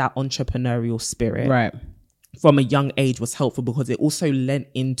cultivating that entrepreneurial spirit right from a young age was helpful, because it also lent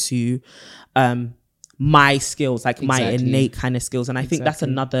into my skills, like my innate kind of skills. And I think that's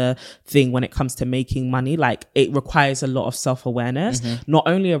another thing when it comes to making money. Like, it requires a lot of self-awareness, not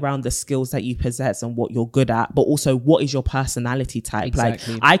only around the skills that you possess and what you're good at, but also what is your personality type. Like,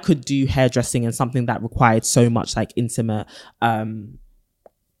 I could do hairdressing and something that required so much like intimate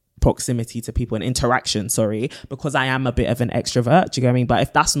proximity to people and interaction, because I am a bit of an extrovert. Do you get what I mean? But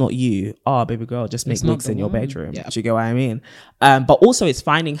if that's not you, baby girl, just make wigs in your bedroom. Do you get what I mean? But also it's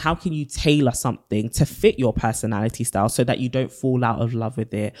finding how can you tailor something to fit your personality style so that you don't fall out of love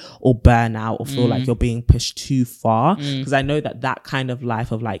with it or burn out or feel like you're being pushed too far. Because I know that kind of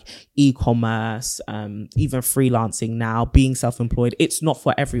life of like e-commerce, even freelancing now, being self-employed, it's not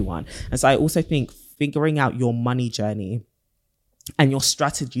for everyone. And so I also think figuring out your money journey and your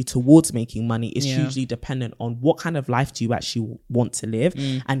strategy towards making money is hugely dependent on what kind of life do you actually want to live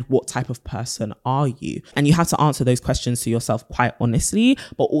and what type of person are you. And you have to answer those questions to yourself quite honestly,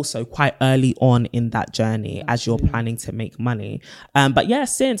 but also quite early on in that journey as you're planning to make money. But yeah,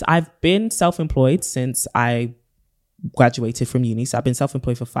 since I've been self-employed since I graduated from uni, so I've been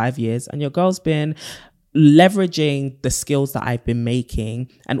self-employed for 5 years, and your girl's been leveraging the skills that I've been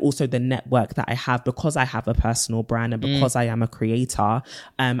making and also the network that I have, because I have a personal brand and because I am a creator,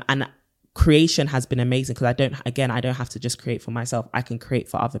 and creation has been amazing, because I don't have to just create for myself. I can create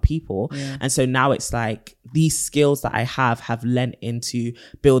for other people. And so now it's like these skills that I have lent into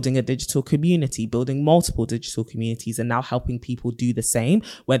building a digital community, building multiple digital communities, and now helping people do the same,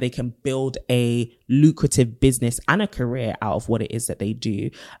 where they can build a lucrative business and a career out of what it is that they do.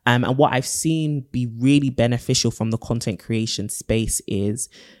 And what I've seen be really beneficial from the content creation space is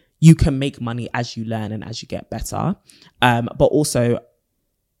you can make money as you learn and as you get better. But also,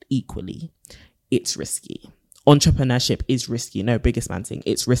 equally, it's risky. Entrepreneurship is risky. No, biggest man thing,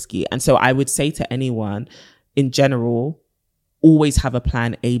 it's risky. And so I would say to anyone in general, always have a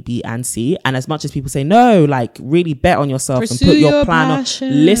plan A, B, and C. And as much as people say, no, like really bet on yourself, pursue and put your plan on.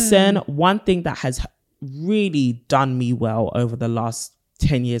 Listen, one thing that has really done me well over the last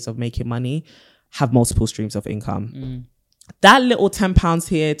 10 years of making money, have multiple streams of income. That little £10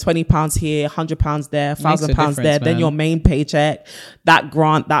 here, £20 here, £100 there, £1,000 there, then your main paycheck, that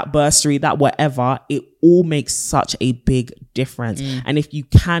grant, that bursary, that whatever, it all makes such a big difference. And if you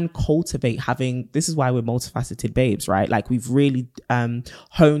can cultivate this is why we're multifaceted babes, right? Like, we've really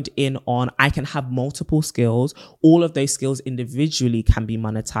honed in on, I can have multiple skills. All of those skills individually can be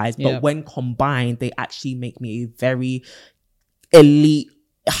monetized, but when combined, they actually make me a very elite,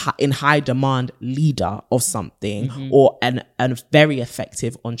 in high demand leader of something, or a very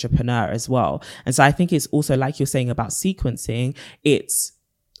effective entrepreneur as well. And so I think it's also, like you're saying about sequencing, it's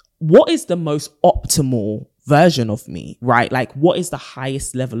what is the most optimal version of me, right? Like, what is the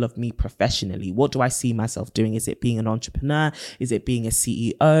highest level of me professionally? What do I see myself doing? Is it being an entrepreneur? Is it being a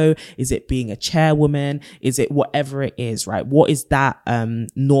CEO? Is it being a chairwoman? Is it whatever it is, right? What is that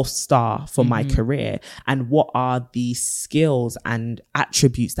North Star for my career? And what are the skills and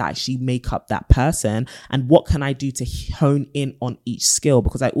attributes that actually make up that person? And what can I do to hone in on each skill?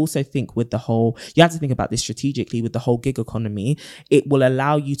 Because I also think with the whole, you have to think about this strategically, with the whole gig economy, it will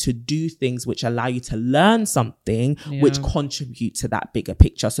allow you to do things which allow you to learn something which contribute to that bigger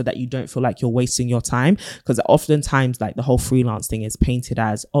picture, so that you don't feel like you're wasting your time. Because oftentimes, like, the whole freelance thing is painted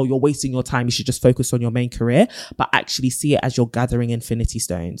as, oh, you're wasting your time, you should just focus on your main career. But actually see it as you're gathering infinity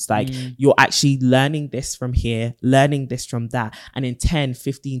stones. Like, you're actually learning this from here, learning this from that, and in 10,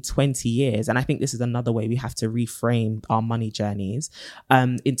 15, 20 years, and I think this is another way we have to reframe our money journeys,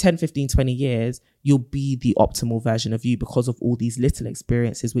 in 10, 15, 20 years, you'll be the optimal version of you, because of all these little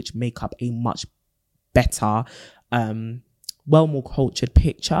experiences which make up a much better well more cultured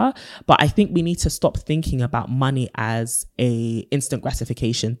picture. But I think we need to stop thinking about money as a instant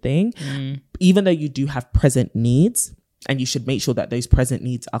gratification thing. Even though you do have present needs and you should make sure that those present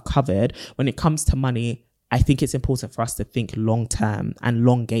needs are covered, when it comes to money, I think it's important for us to think long term and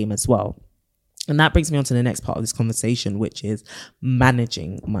long game as well. And that brings me on to the next part of this conversation, which is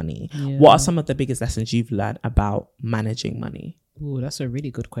managing money. What are some of the biggest lessons you've learned about managing money? Oh, that's a really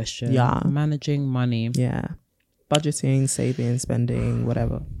good question. Yeah. Managing money. Yeah. Budgeting, saving, spending,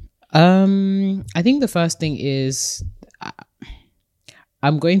 whatever. I think the first thing is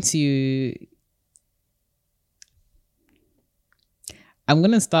I'm going to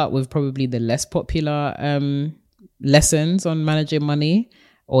start with probably the less popular lessons on managing money,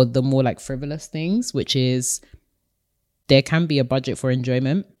 or the more like frivolous things, which is there can be a budget for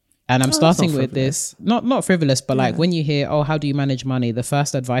enjoyment. And I'm starting with this, not frivolous, but like when you hear, oh, how do you manage money? The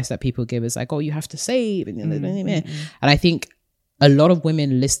first advice that people give is like, oh, you have to save. And I think a lot of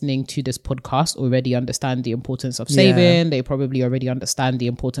women listening to this podcast already understand the importance of saving. They probably already understand the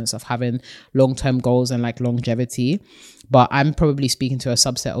importance of having long-term goals and like longevity. But I'm probably speaking to a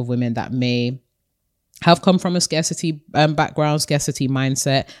subset of women that may have come from a scarcity background, scarcity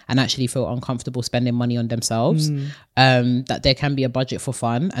mindset, and actually feel uncomfortable spending money on themselves. That there can be a budget for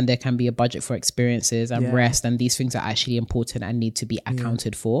fun and there can be a budget for experiences and rest, and these things are actually important and need to be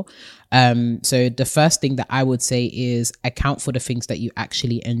accounted for. So the first thing that I would say is account for the things that you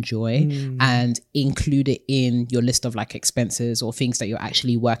actually enjoy and include it in your list of like expenses or things that you're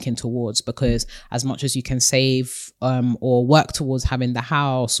actually working towards, because as much as you can save or work towards having the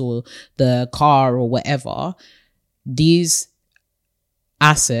house or the car or whatever, these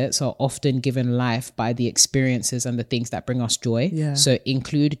assets are often given life by the experiences and the things that bring us joy. So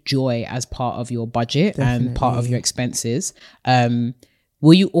include joy as part of your budget and part of your expenses.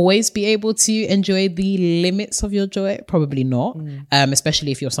 Will you always be able to enjoy the limits of your joy? Probably not.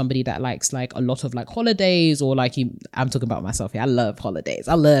 Especially if you're somebody that likes like a lot of like holidays, or like I'm talking about myself here. I love holidays.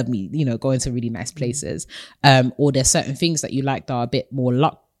 I love going to really nice places. Or there's certain things that you like that are a bit more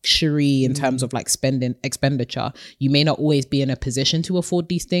luxury in terms of like expenditure. You may not always be in a position to afford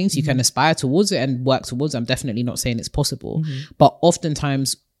these things. You can aspire towards it and work towards it. I'm definitely not saying it's possible, but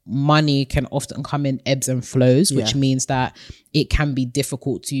oftentimes money can often come in ebbs and flows, which means that it can be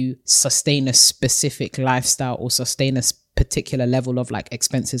difficult to sustain a specific lifestyle or sustain a particular level of like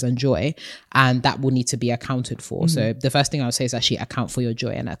expenses and joy, and that will need to be accounted for. So the first thing I would say is actually account for your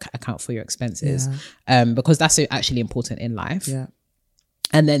joy and account for your expenses, because that's actually important in life.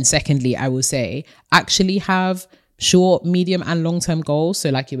 And then secondly, I will say actually have short, medium and long-term goals. So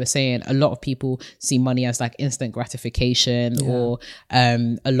like you were saying, a lot of people see money as like instant gratification, or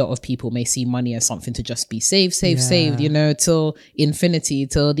a lot of people may see money as something to just be saved, till infinity,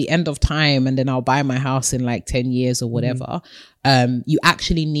 till the end of time, and then I'll buy my house in like 10 years or whatever. You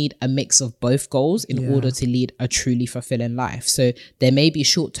actually need a mix of both goals in order to lead a truly fulfilling life. So there may be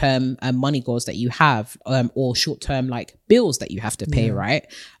short-term money goals that you have, or short-term like bills that you have to pay,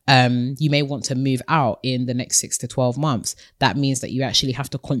 right? You may want to move out in the next 6 to 12 months. That means that you actually have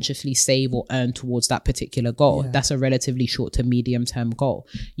to consciously save or earn towards that particular goal. That's a relatively short to medium term goal.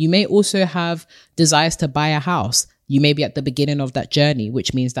 You may also have desires to buy a house. You may be at the beginning of that journey,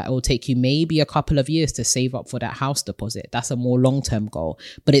 which means that it will take you maybe a couple of years to save up for that house deposit. That's a more long-term goal.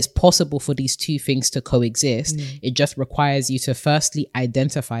 But it's possible for these two things to coexist. It just requires you to firstly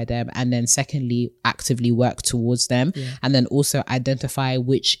identify them, and then secondly, actively work towards them. And then also identify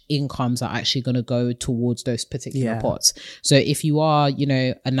which incomes are actually going to go towards those particular pots. So if you are, a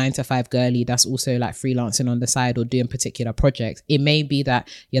 9-to-5 girly that's also like freelancing on the side or doing particular projects, it may be that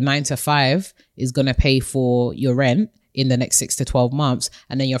your 9-to-5 is going to pay for your rent in the next 6 to 12 months,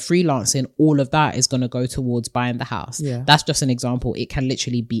 and then you're freelancing, all of that is going to go towards buying the house. That's just an example. It can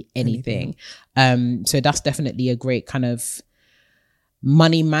literally be anything. So that's definitely a great kind of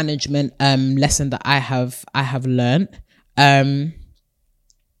money management lesson that I have learned. I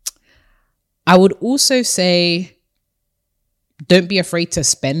would also say don't be afraid to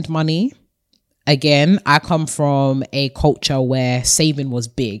spend money. Again, I come from a culture where saving was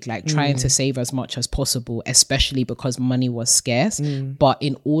big, like trying to save as much as possible, especially because money was scarce. But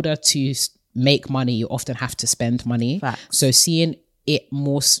in order to make money, you often have to spend money. Facts. So seeing it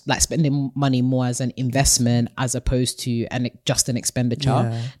more like spending money more as an investment as opposed to just an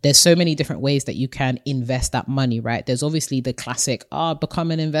expenditure. There's so many different ways that you can invest that money, right? There's obviously the classic,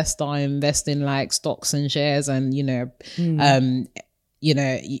 become an investor, invest in like stocks and shares, and you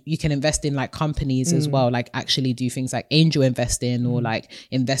can invest in like companies as well, like actually do things like angel investing or like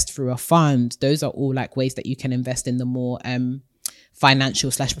invest through a fund. Those are all like ways that you can invest in the more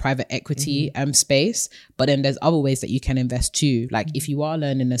financial/private equity space. But then there's other ways that you can invest too. Like if you are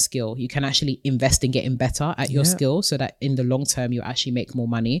learning a skill, you can actually invest in getting better at your skill so that in the long term you actually make more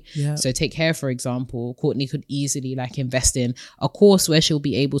money. So take hair, for example. Courtney could easily like invest in a course where she'll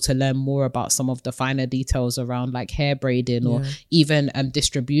be able to learn more about some of the finer details around like hair braiding or even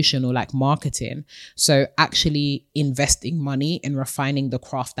distribution or like marketing. So actually investing money in refining the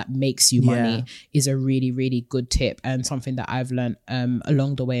craft that makes you money is a really, really good tip and something that I've learned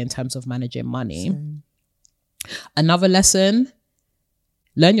along the way in terms of managing money. Another lesson: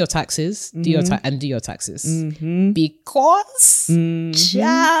 learn your taxes, do your taxes, because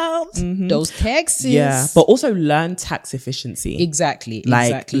child, those taxes. Yeah, but also learn tax efficiency. Exactly.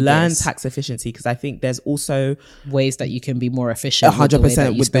 Learn tax efficiency, because I think there's also ways that you can be more efficient.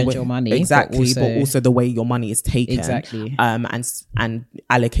 100% with the way your money. Exactly, but also the way your money is taken. Exactly. And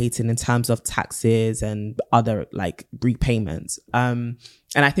allocated in terms of taxes and other like repayments.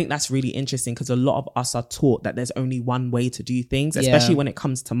 And I think that's really interesting, because a lot of us are taught that there's only one way to do things, especially when it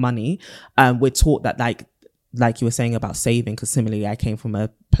comes to money. We're taught that like you were saying about saving, because similarly I came from a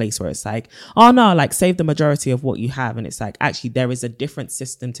place where it's like, oh no, like save the majority of what you have. And it's like, actually there is a different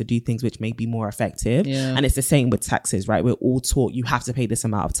system to do things which may be more effective. And it's the same with taxes, right? We're all taught you have to pay this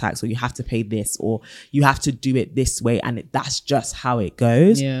amount of tax, or you have to pay this, or you have to do it this way, and that's just how it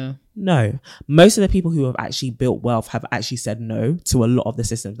goes. No, most of the people who have actually built wealth have actually said no to a lot of the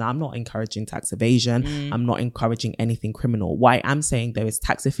systems. Now, I'm not encouraging tax evasion. I'm not encouraging anything criminal. What I am saying though is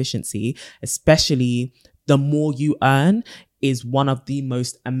tax efficiency, especially the more you earn, is one of the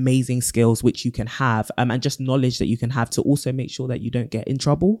most amazing skills which you can have, and just knowledge that you can have to also make sure that you don't get in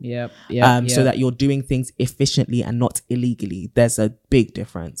trouble. So that you're doing things efficiently and not illegally. There's a big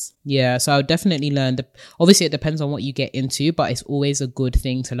difference. So I'll definitely learn. Obviously, it depends on what you get into, but it's always a good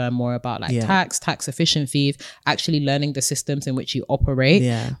thing to learn more about like tax efficiency, actually learning the systems in which you operate.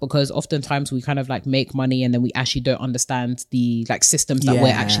 Because oftentimes we kind of like make money and then we actually don't understand the like systems that we're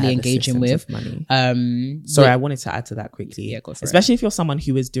actually engaging with. Sorry, I wanted to add to that quickly. Go for Especially if you're someone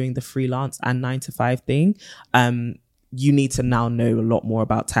who is doing the freelance and 9-to-5 thing, you need to now know a lot more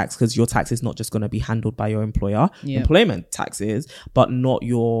about tax, because your tax is not just going to be handled by your employer, employment taxes, but not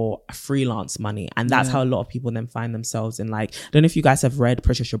your freelance money. And that's how a lot of people then find themselves in, like, I don't know if you guys have read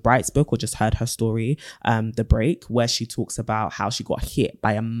Patricia Bright's book or just heard her story, The Break, where she talks about how she got hit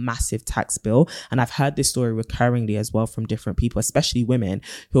by a massive tax bill. And I've heard this story recurringly as well from different people, especially women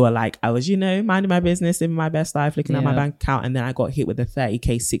who are like, I was, minding my business, living my best life, looking at my bank account, and then I got hit with a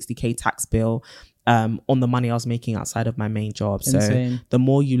 30k, 60k tax bill on the money I was making outside of my main job. Insane. So the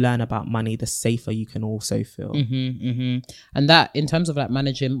more you learn about money, the safer you can also feel. And that, in terms of like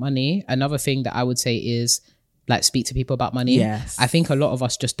managing money, another thing that I would say is like speak to people about money. I think a lot of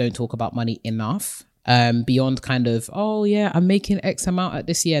us just don't talk about money enough. Beyond kind of, oh yeah, I'm making X amount at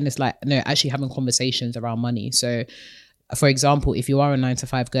this year, and it's like, no, actually having conversations around money. So for example, if you are a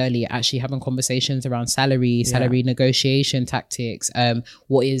 9-to-5 girly, actually having conversations around salary negotiation tactics,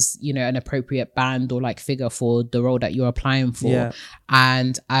 what is, an appropriate band or like figure for the role that you're applying for.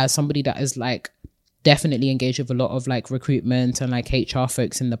 And as somebody that is like definitely engaged with a lot of like recruitment and like HR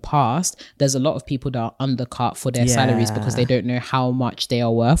folks in the past, there's a lot of people that are undercut for their salaries because they don't know how much they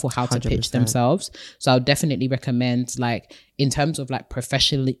are worth or how to 100%. Pitch themselves. So I would definitely recommend, like, in terms of like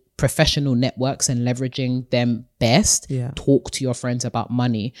professional networks and leveraging them best, talk to your friends about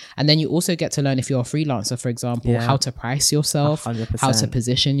money. And then you also get to learn, if you're a freelancer, for example, how to price yourself, 100%. How to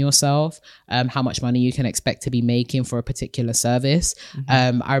position yourself, how much money you can expect to be making for a particular service.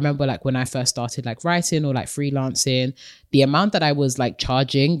 I remember like when I first started like writing or like freelancing, the amount that I was like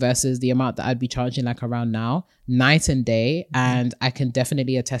charging versus the amount that I'd be charging like around now, night and day. And I can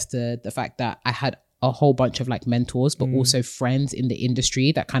definitely attest to the fact that I had a whole bunch of like mentors, but also friends in the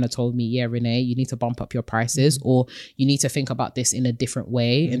industry that kind of told me, yeah, Renee, you need to bump up your prices, or you need to think about this in a different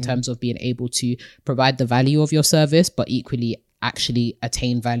way in terms of being able to provide the value of your service, but equally actually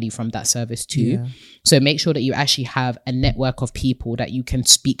attain value from that service too. So make sure that you actually have a network of people that you can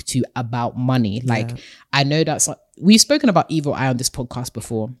speak to about money. Like, I know that's like, we've spoken about evil eye on this podcast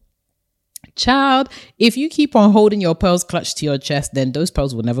before. Child, if you keep on holding your pearls clutched to your chest, then those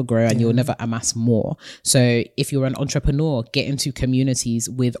pearls will never grow and you'll never amass more. So if you're an entrepreneur, get into communities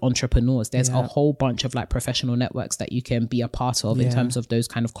with entrepreneurs. There's a whole bunch of like professional networks that you can be a part of in terms of those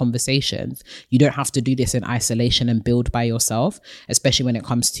kind of conversations. You don't have to do this in isolation and build by yourself, especially when it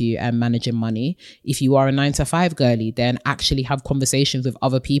comes to managing money. If you are a 9-to-5 girly, then actually have conversations with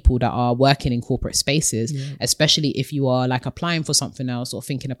other people that are working in corporate spaces, especially if you are like applying for something else or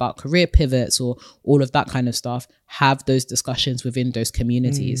thinking about career pivots or all of that kind of stuff. Have those discussions within those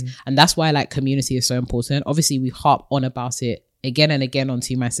communities. And that's why like community is so important. Obviously we harp on about it again and again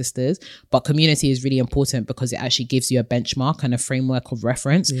onto my sisters, but community is really important because it actually gives you a benchmark and a framework of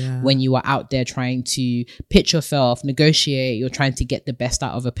reference when you are out there trying to pitch yourself, negotiate, you're trying to get the best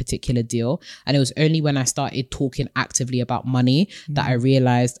out of a particular deal. And it was only when I started talking actively about money that I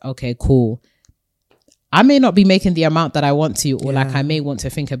realized, okay, cool, I may not be making the amount that I want to, or like I may want to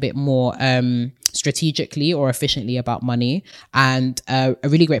think a bit more strategically or efficiently about money. And a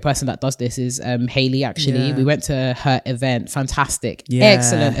really great person that does this is Hayley, actually. We went to her event, fantastic,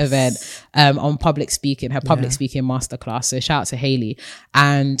 excellent event on public speaking, her public speaking masterclass. So shout out to Hayley.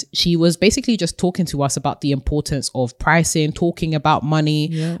 And she was basically just talking to us about the importance of pricing, talking about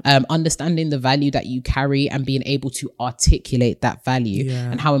money, understanding the value that you carry and being able to articulate that value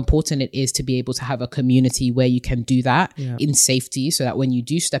and how important it is to be able to have a community where you can do that in safety, so that when you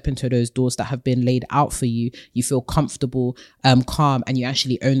do step into those doors that have been laid out for you, you feel comfortable, calm, and you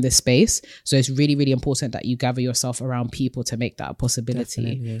actually own the space. So it's really, really important that you gather yourself around people to make that a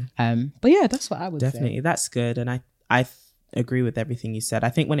possibility. But yeah, that's what I would say. That's good. And I agree with everything you said. I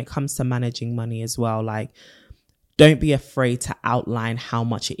think when it comes to managing money as well, like, don't be afraid to outline how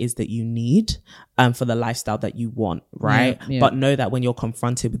much it is that you need for the lifestyle that you want, right? But know that when you're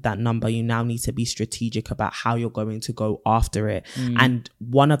confronted with that number, you now need to be strategic about how you're going to go after it. And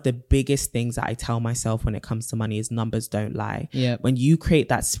one of the biggest things that I tell myself when it comes to money is numbers don't lie. When you create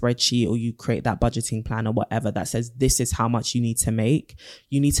that spreadsheet or you create that budgeting plan or whatever that says this is how much you need to make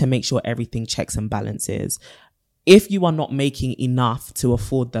sure everything checks and balances. If you are not making enough to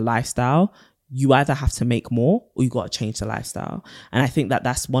afford the lifestyle, you either have to make more or you got to change the lifestyle. And I think that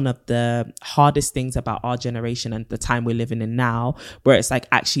that's one of the hardest things about our generation and the time we're living in now, where it's like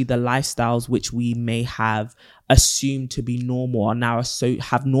actually the lifestyles which we may have assumed to be normal or now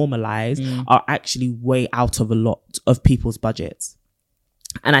have normalized are actually way out of a lot of people's budgets.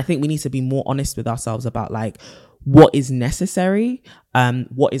 And I think we need to be more honest with ourselves about like what is necessary,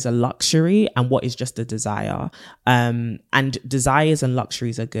 what is a luxury, and what is just a desire. And desires and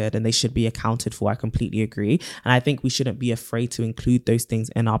luxuries are good and they should be accounted for. I completely agree. And I think we shouldn't be afraid to include those things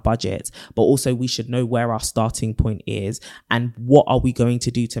in our budget, but also we should know where our starting point is and what are we going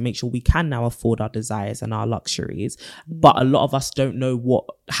to do to make sure we can now afford our desires and our luxuries. But a lot of us don't know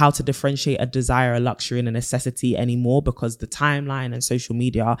how to differentiate a desire, a luxury, and a necessity anymore, because the timeline and social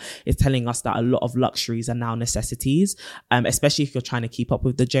media is telling us that a lot of luxuries are now necessities, especially if you're trying to keep up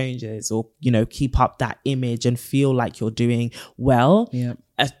with the Joneses or, keep up that image and feel like you're doing well.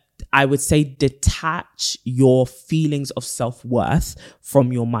 I would say detach your feelings of self-worth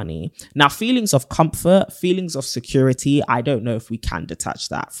from your money. Now, feelings of comfort, feelings of security, I don't know if we can detach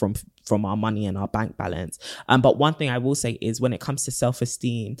that from our money and our bank balance. But one thing I will say is when it comes to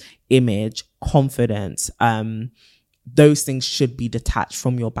self-esteem, image, confidence, those things should be detached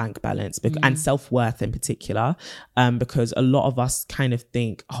from your bank balance and self-worth in particular, because a lot of us kind of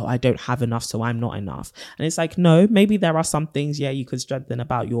think, oh, I don't have enough, so I'm not enough. And it's like, no, maybe there are some things, you could strengthen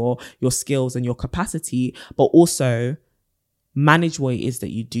about your skills and your capacity, but also manage what it is that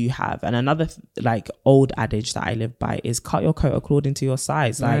you do have. And another old adage that I live by is cut your coat according to your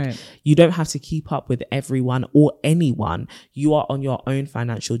size. You don't have to keep up with everyone or anyone. You are on your own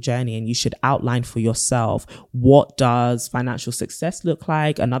financial journey and you should outline for yourself, what does financial success look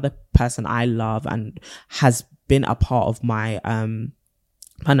like? Another person I love and has been a part of my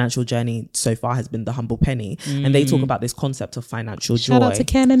financial journey so far has been The Humble Penny, and they talk about this concept of financial joy. Shout out to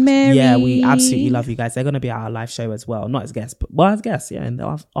Ken and Mary. Yeah, we absolutely love you guys. They're going to be at our live show as well, not as guests, but as guests, in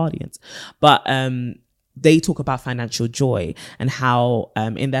the audience. But they talk about financial joy and how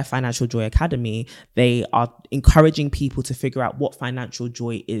in their Financial Joy Academy, they are encouraging people to figure out what financial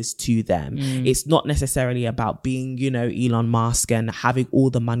joy is to them. It's not necessarily about being, Elon Musk and having all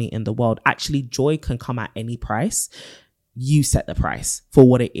the money in the world. Actually, joy can come at any price. You set the price for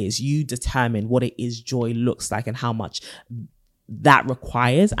what it is. You determine what it is joy looks like and how much that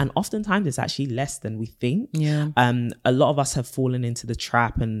requires. And oftentimes it's actually less than we think. A lot of us have fallen into the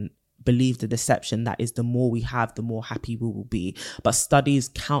trap and believe the deception that is the more we have, the more happy we will be. But studies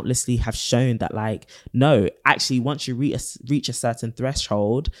countlessly have shown that no, actually once you reach a certain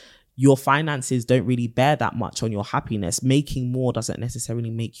threshold, your finances don't really bear that much on your happiness. Making more doesn't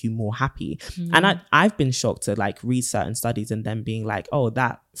necessarily make you more happy. And I've been shocked to read certain studies and then being like, oh,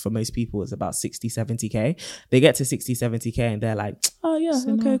 that for most people is about 60, 70K. They get to 60, 70K and they're like, oh yeah,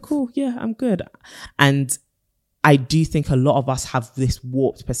 okay, cool. Yeah, I'm good. And I do think a lot of us have this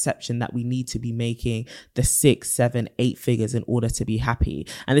warped perception that we need to be making the 6, 7, 8 figures in order to be happy.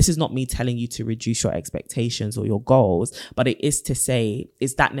 And this is not me telling you to reduce your expectations or your goals, but it is to say,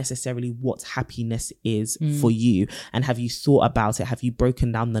 is that necessarily what happiness is for you? And have you thought about it? Have you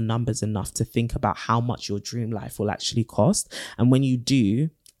broken down the numbers enough to think about how much your dream life will actually cost? And when you do,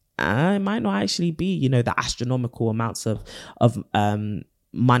 it might not actually be, you know, the astronomical amounts of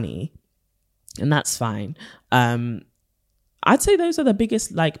money. And that's fine. I'd say those are the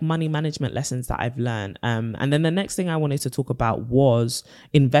biggest like money management lessons that I've learned. And then the next thing I wanted to talk about was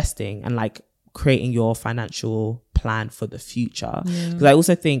investing and like creating your financial plan for the future. Because I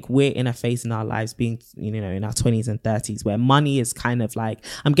also think we're in a phase in our lives, being, you know, in our 20s and 30s, where money is kind of like,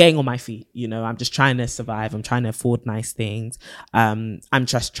 I'm getting on my feet, you know, I'm just trying to survive. I'm trying to afford nice things. I'm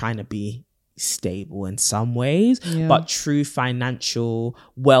just trying to be stable in some ways, but true financial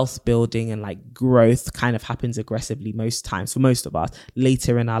wealth building and like growth kind of happens aggressively most times for most of us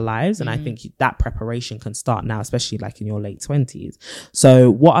later in our lives. And I think that preparation can start now, especially like in your late 20s. So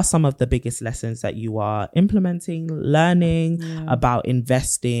what are some of the biggest lessons that you are implementing, learning about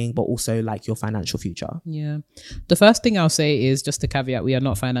investing, but also like your financial future? The first thing I'll say is just a caveat: we are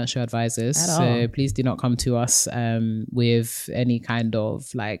not financial advisors, so please do not come to us with any kind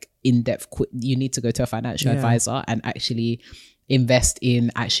of like in-depth you need to go to a financial advisor and actually invest in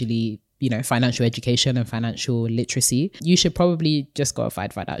actually, you know, financial education and financial literacy. You should probably just go and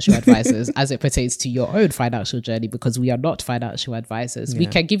find financial advisors as it pertains to your own financial journey, because we are not financial advisors. We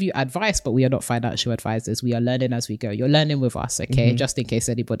can give you advice, but we are not financial advisors. We are learning as we go. You're learning with us, okay? Just in case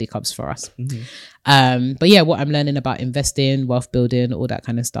anybody comes for us. But yeah, what I'm learning about investing, wealth building, all that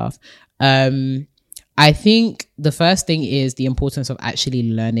kind of stuff. I think the first thing is the importance of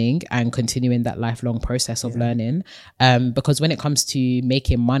actually learning and continuing that lifelong process of learning. Because when it comes to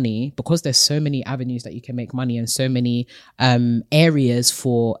making money, because there's so many avenues that you can make money and so many areas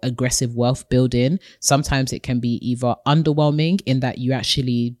for aggressive wealth building, sometimes it can be either underwhelming in that you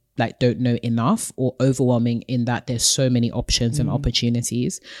actually like don't know enough, or overwhelming in that there's so many options and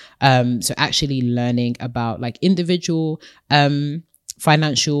opportunities. So actually learning about like individual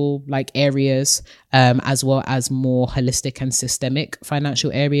financial like areas, as well as more holistic and systemic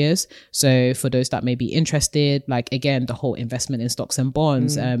financial areas. So for those that may be interested, like again, the whole investment in stocks and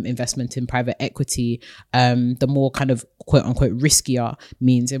bonds, investment in private equity, the more kind of quote unquote riskier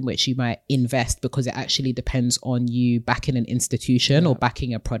means in which you might invest, because it actually depends on you backing an institution or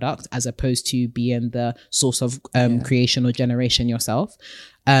backing a product, as opposed to being the source of creation or generation yourself.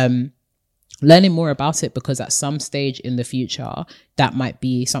 Learning more about it, because at some stage in the future, that might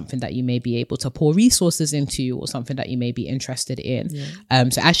be something that you may be able to pour resources into, or something that you may be interested in.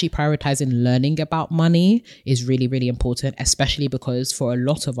 So actually prioritizing learning about money is really, really important, especially because for a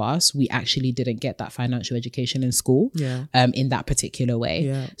lot of us, we actually didn't get that financial education in school in that particular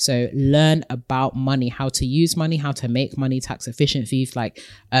way. So learn about money, how to use money, how to make money, tax efficiencies, like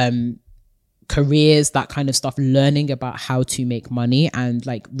careers, that kind of stuff. Learning about how to make money and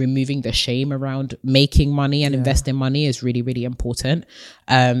like removing the shame around making money and investing money is really, really important.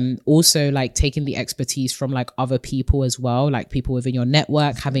 Also like taking the expertise from like other people as well, like people within your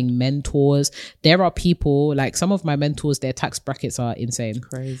network, having mentors. There are people, like some of my mentors, their tax brackets are insane.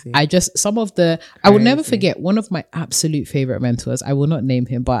 Crazy. I will never forget one of my absolute favorite mentors. I will not name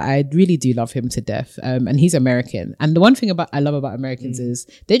him, but I really do love him to death. And he's American. And the one thing I love about Americans is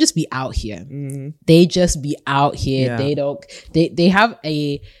they just be out here. They just be out here. They have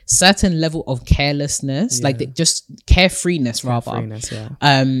a certain level of carelessness, like just carefreeness rather,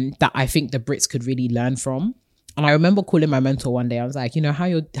 that I think the Brits could really learn from. And I remember calling my mentor one day. I was like, you know, how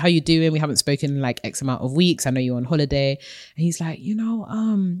you doing? We haven't spoken in like X amount of weeks. I know you're on holiday. And he's like, you know,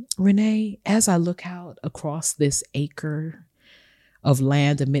 Renee, as I look out across this acre of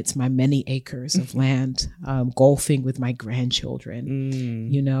land amidst my many acres of land, golfing with my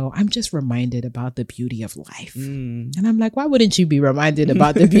grandchildren, you know, I'm just reminded about the beauty of life. And I'm like, why wouldn't you be reminded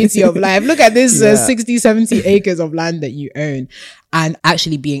about the beauty of life? Look at this 60, 70 acres of land that you own. And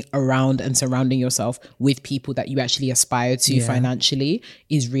actually being around and surrounding yourself with people that you actually aspire to financially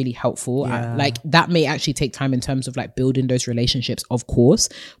is really helpful. Like that may actually take time in terms of like building those relationships, of course,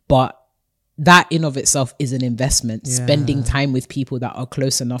 but that in of itself is an investment. Spending time with people that are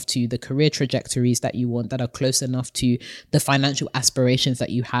close enough to the career trajectories that you want, that are close enough to the financial aspirations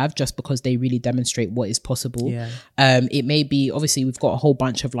that you have, just because they really demonstrate what is possible. It may be, obviously we've got a whole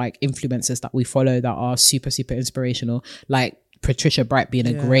bunch of like influencers that we follow that are super, super inspirational. Like Patricia Bright being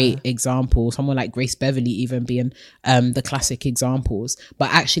a great example, someone like Grace Beverly even being the classic examples, but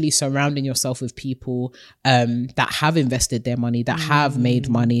actually surrounding yourself with people that have invested their money, that have made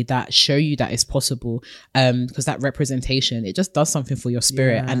money, that show you that it's possible, because that representation, it just does something for your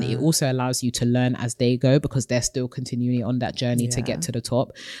spirit, and it also allows you to learn as they go, because they're still continuing on that journey to get to the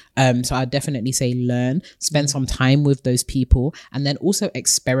top. So I'd definitely say learn, spend some time with those people, and then also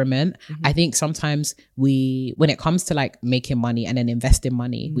experiment. I think sometimes when it comes to like making money and then investing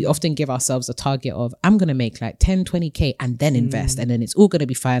money, we often give ourselves a target of, I'm going to make like 10, 20K and then invest, and then it's all going to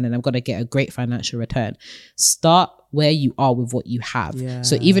be fine and I'm going to get a great financial return. Start where you are with what you have.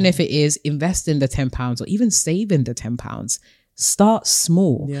 So even if it is investing the £10 or even saving the £10, start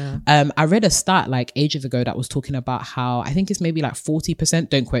small. I read a stat like ages ago that was talking about how, I think it's maybe like 40%,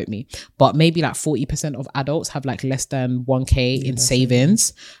 don't quote me, but maybe like 40% of adults have like less than 1K in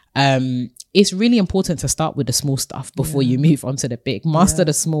savings. It's really important to start with the small stuff before you move on to the big. Master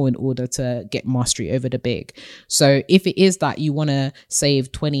the small in order to get mastery over the big. So if it is that you want to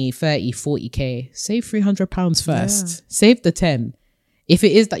save 20, 30, 40K, save £300 first. Save the 10. If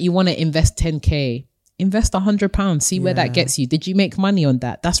it is that you want to invest 10K, invest £100, see where that gets you. Did you make money on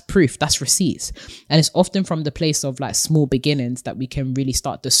that? That's proof, that's receipts. And it's often from the place of like small beginnings that we can really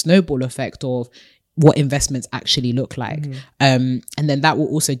start the snowball effect of what investments actually look like. And then that will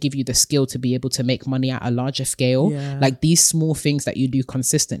also give you the skill to be able to make money at a larger scale. Like these small things that you do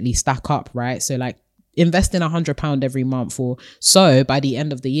consistently stack up, right? So like investing £100 every month or so, by the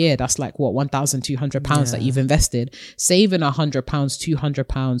end of the year, that's like what, £1,200 that you've invested. Saving £100, £200,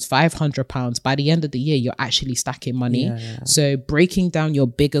 £500, by the end of the year, you're actually stacking money. So breaking down your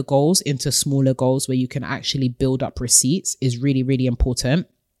bigger goals into smaller goals where you can actually build up receipts is really, really important.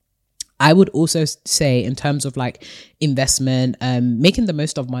 I would also say in terms of like investment, making the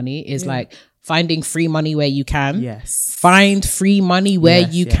most of money is like finding free money where you can. Find free money where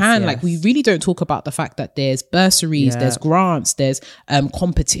you can. Like we really don't talk about the fact that there's bursaries, there's grants, there's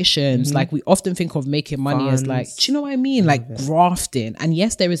competitions. Like we often think of making money as like, do you know what I mean? Like grafting. And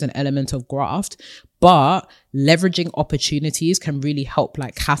yes, there is an element of graft, but leveraging opportunities can really help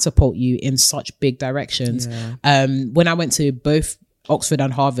like catapult you in such big directions. When I went to both Oxford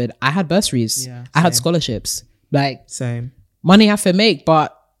and Harvard, I had bursaries. I had scholarships. Like money I have to make,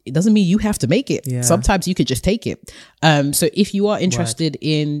 but it doesn't mean you have to make it. Sometimes you could just take it. So if you are interested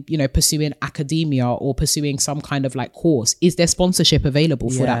in, you know, pursuing academia or pursuing some kind of like course, is there sponsorship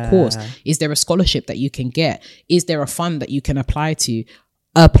available for that course? Is there a scholarship that you can get? Is there a fund that you can apply to?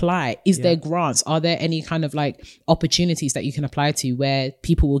 Is there grants? Are there any kind of like opportunities that you can apply to where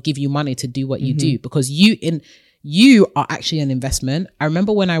people will give you money to do what you do? Because you are actually an investment. I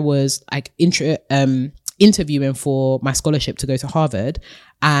remember when I was like interviewing for my scholarship to go to Harvard,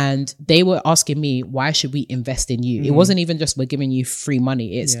 and they were asking me, why should we invest in you? It wasn't even just we're giving you free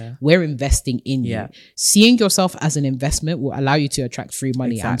money. It's we're investing in you. Seeing yourself as an investment will allow you to attract free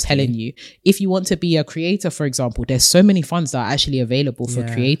money. I'm telling you, if you want to be a creator, for example, there's so many funds that are actually available for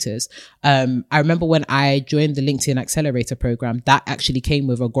creators. I remember when I joined the LinkedIn Accelerator program, that actually came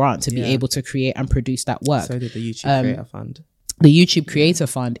with a grant to be able to create and produce that work. So did the YouTube Creator Fund. The YouTube Creator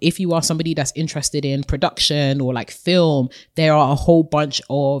Fund. If you are somebody that's interested in production or like film, there are a whole bunch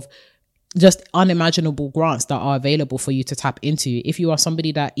of just unimaginable grants that are available for you to tap into. If you are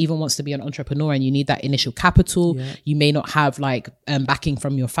somebody that even wants to be an entrepreneur and you need that initial capital, you may not have like backing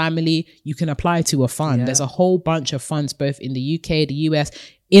from your family, you can apply to a fund. There's a whole bunch of funds both in the UK, the US,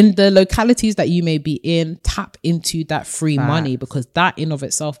 in the localities that you may be in. Tap into that free money, because that in of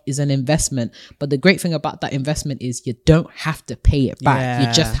itself is an investment. But the great thing about that investment is you don't have to pay it back.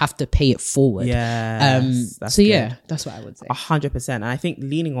 You just have to pay it forward. That's what I would say. 100%. And I think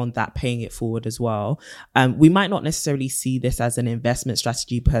leaning on that, paying it forward as well. We might not necessarily see this as an investment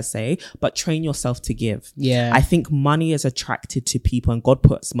strategy per se, but train yourself to give. I think money is attracted to people, and God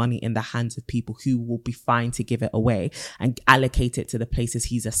puts money in the hands of people who will be fine to give it away and allocate it to the places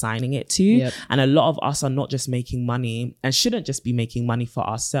He's assigning it to. And a lot of us are not just making money, and shouldn't just be making money for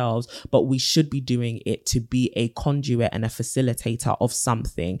ourselves, but we should be doing it to be a conduit and a facilitator of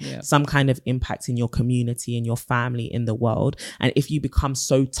something, some kind of impact in your community, in your family, in the world. And if you become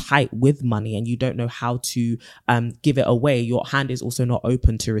so tight with money and you don't know how to give it away, your hand is also not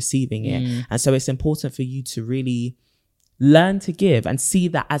open to receiving it. And so it's important for you to really learn to give and see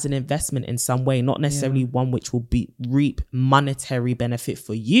that as an investment in some way, not necessarily one which will reap monetary benefit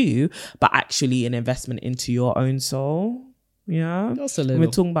for you, but actually an investment into your own soul. Just a little. When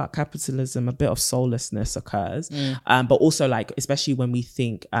we're talking about capitalism, a bit of soullessness occurs, but also like, especially when we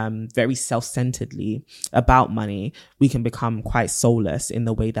think very self-centeredly about money, we can become quite soulless in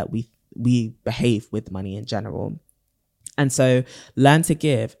the way that we behave with money in general. And so learn to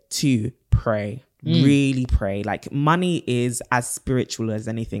give. 2, pray. Really pray. Like, money is as spiritual as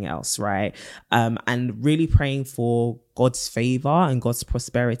anything else, right? And really praying for God's favor and God's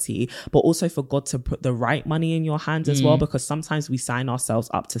prosperity, but also for God to put the right money in your hands as well, because sometimes we sign ourselves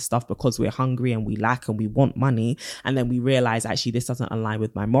up to stuff because we're hungry and we lack and we want money, and then we realize actually this doesn't align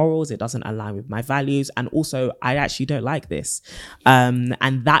with my morals, it doesn't align with my values, and also I actually don't like this, and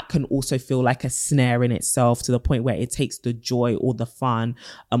that can also feel like a snare in itself, to the point where it takes the joy or the fun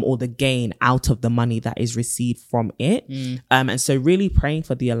or the gain out of the money that is received from it. And so really praying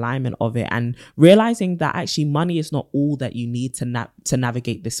for the alignment of it, and realizing that actually money is not all that you need to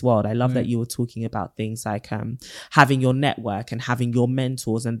navigate this world. I love that you were talking about things like having your network and having your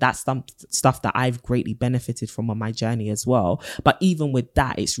mentors, and that's some stuff that I've greatly benefited from on my journey as well. But even with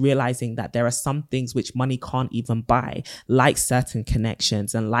that, it's realizing that there are some things which money can't even buy, like certain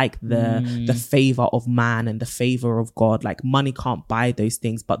connections and like the favor of man and the favor of God. Like, money can't buy those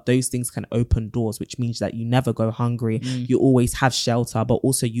things, but those things can open doors, which means that you never go hungry. You always have shelter, but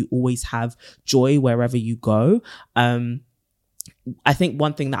also you always have joy wherever you go. I think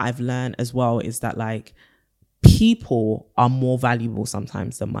one thing that I've learned as well is that, like, people are more valuable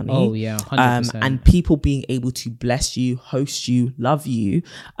sometimes than money. Oh yeah, 100%. And people being able to bless you, host you, love you,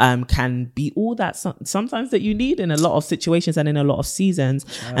 can be all that sometimes that you need in a lot of situations and in a lot of seasons.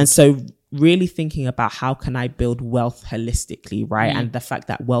 And so really thinking about how can I build wealth holistically, right? And the fact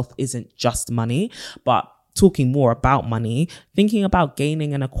that wealth isn't just money, but talking more about money, thinking about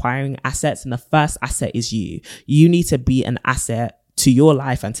gaining and acquiring assets. And the first asset is you. You need to be an asset to your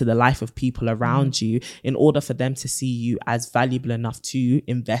life and to the life of people around you, in order for them to see you as valuable enough to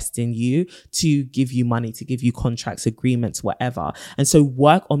invest in you, to give you money, to give you contracts, agreements, whatever. And so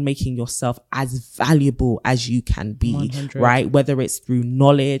work on making yourself as valuable as you can be, 100. Right? Whether it's through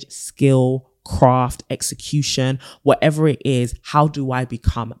knowledge, skill, craft, execution, whatever it is, how do I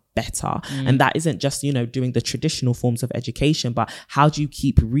become better? And that isn't just, doing the traditional forms of education, but how do you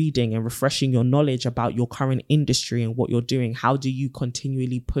keep reading and refreshing your knowledge about your current industry and what you're doing? How do you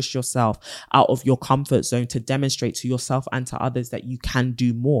continually push yourself out of your comfort zone to demonstrate to yourself and to others that you can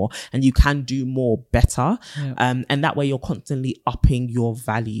do more and you can do more better? And that way you're constantly upping your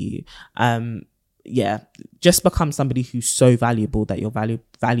value. Just become somebody who's so valuable that your value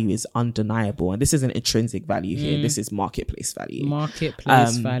is undeniable. And this isn't intrinsic value here. This is marketplace value.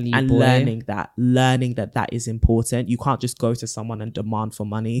 Value, and boy. learning that is important. You can't just go to someone and demand for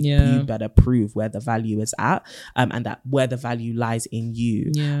money. Yeah. You better prove where the value is at, and that where the value lies in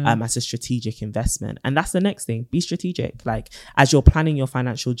you, as a strategic investment. And that's the next thing. Be strategic. Like, as you're planning your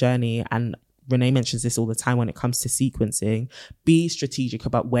financial journey, and Renee mentions this all the time when it comes to sequencing, be strategic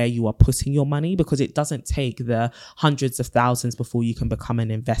about where you are putting your money, because it doesn't take the hundreds of thousands before you can become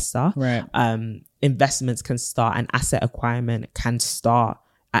an investor. Right. Investments can start, and asset acquirement can start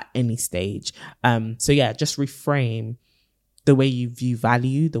at any stage. Just reframe the way you view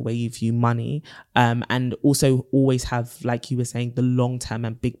value, the way you view money, and also always have, like you were saying, the long term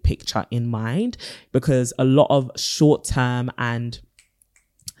and big picture in mind, because a lot of short term and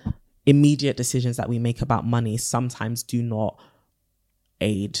immediate decisions that we make about money sometimes do not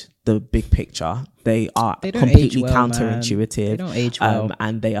aid the big picture. They are completely counterintuitive. They don't age well.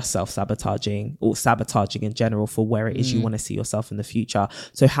 And they are self-sabotaging, or sabotaging in general, for where it is you want to see yourself in the future.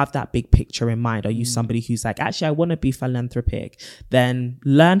 So have that big picture in mind. Are you somebody who's like, actually, I want to be philanthropic? Then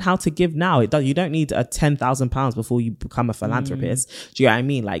learn how to give now. You don't need a £10,000 before you become a philanthropist. Do you know what I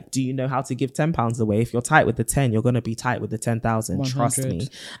mean? Like, do you know how to give £10 away? If you're tight with the 10, you're going to be tight with the 10,000. Trust me.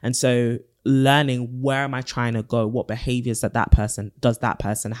 And so learning, where am I trying to go? What behaviors that person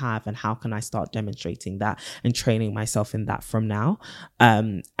have, and how can I start demonstrating that and training myself in that from now?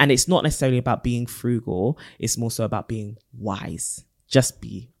 And it's not necessarily about being frugal. It's more so about being wise. Just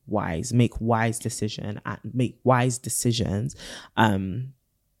be wise. Make wise decisions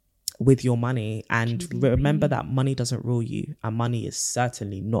with your money, and remember that money doesn't rule you, and money is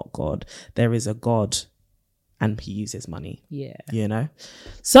certainly not God. There is a God, and he uses money.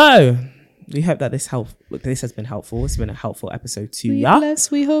 So we hope that this has been helpful. It's been a helpful episode to you.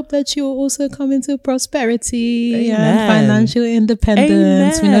 We hope that you'll also come into prosperity and financial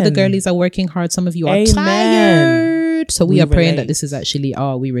independence. Amen. We know the girlies are working hard. Some of you are tired. So we are praying that this is actually,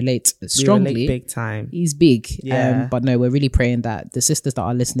 we relate strongly. We relate big time. He's big. But no, we're really praying that the sisters that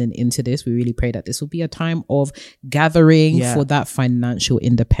are listening into this, we really pray that this will be a time of gathering for that financial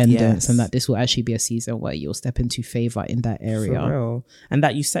independence, and that this will actually be a season where you'll step into favor in that area. For real. And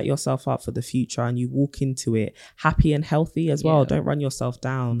that you set yourself up for the future and you walk into it happy and healthy as well. Don't run yourself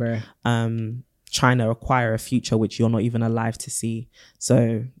down trying to acquire a future which you're not even alive to see.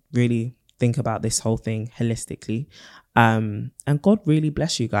 So really think about this whole thing holistically. And God really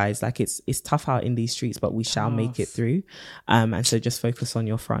bless you guys. Like it's tough out in these streets, but we shall make it through. And so just focus on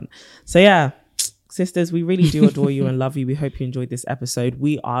your front. So yeah, sisters, we really do adore you and love you. We hope you enjoyed this episode.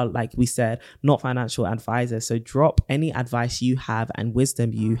 We are, like we said, not financial advisors. So drop any advice you have and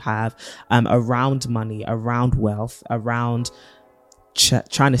wisdom you have around money, around wealth, around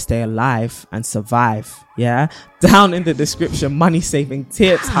trying to stay alive and survive, down in the description. Money saving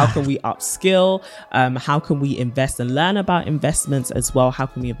tips, how can we upskill, how can we invest and learn about investments as well, how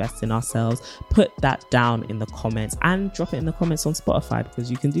can we invest in ourselves? Put that down in the comments and drop it in the comments on Spotify,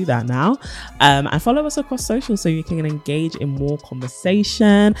 because you can do that now. And follow us across social so you can engage in more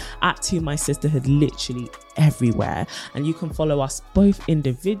conversation at To My Sisterhood, literally everywhere. And you can follow us both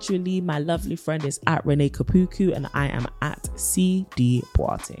individually. My lovely friend is at Renee Kapuku and I am at CD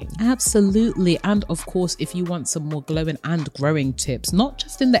Boateng. Absolutely. And of course, if you want some more glowing and growing tips, not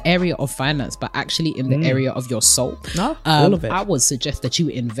just in the area of finance, but actually in the area of your soul, all of it, I would suggest that you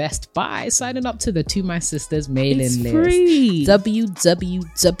invest by signing up to the To My Sisters mailing list. Free.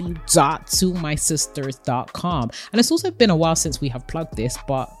 www.tomysisters.com. And it's also been a while since we have plugged this,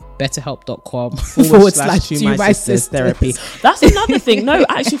 but betterhelp.com / To My Sisters therapy. That's another thing. No,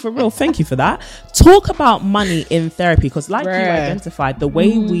 actually, for real, thank you for that. Talk about money in therapy, because like you identified, the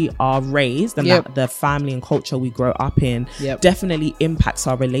way we are raised and that the family and culture we grow up in definitely impacts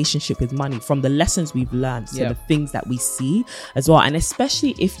our relationship with money, from the lessons we've learned to the things that we see as well. And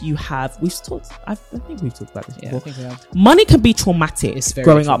especially if you have, I think we've talked about this before. I think we have. Money can be traumatic. It's very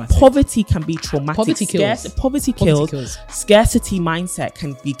growing traumatic. up. Poverty can be traumatic. Poverty kills. Scarcity mindset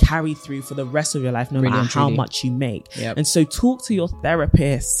can be carried through for the rest of your life, no matter how much you make. And so talk to your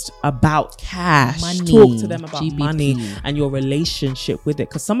therapist about cash. Talk to them about money and your relationship with it,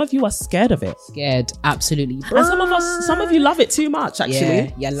 because some of you are scared of it. Absolutely. And some of you love it too much,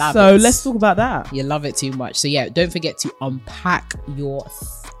 actually. You love it. So let's talk about that. You love it too much. So don't forget to unpack your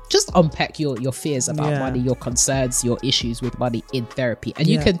fears about money, your concerns, your issues with money in therapy. And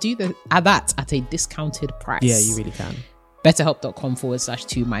you can do that at a discounted price. Yeah, you really can. betterhelp.com /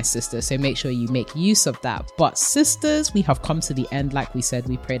 To My Sisters. So make sure you make use of that. But sisters, we have come to the end. Like we said,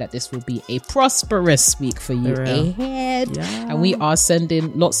 we pray that this will be a prosperous week for you ahead. And we are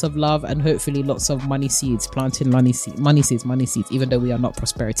sending lots of love and hopefully lots of money seeds, planting money seeds, even though we are not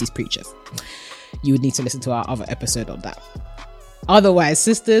prosperities preachers. You would need to listen to our other episode on that. Otherwise,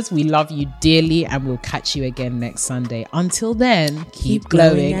 sisters, we love you dearly and we'll catch you again next Sunday. Until then, keep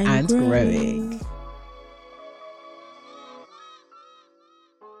glowing and growing.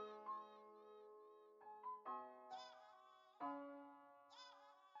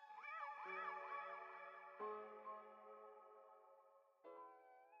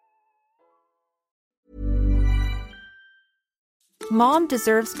 Mom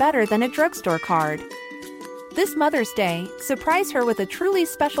deserves better than a drugstore card. This Mother's Day, surprise her with a truly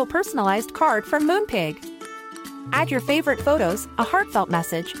special personalized card from Moonpig. Add your favorite photos, a heartfelt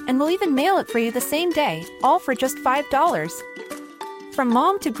message, and we'll even mail it for you the same day, all for just $5. From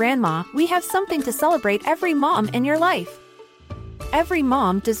mom to grandma, we have something to celebrate every mom in your life. Every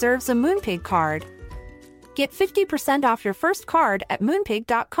mom deserves a Moonpig card. Get 50% off your first card at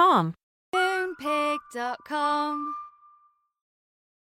moonpig.com. Moonpig.com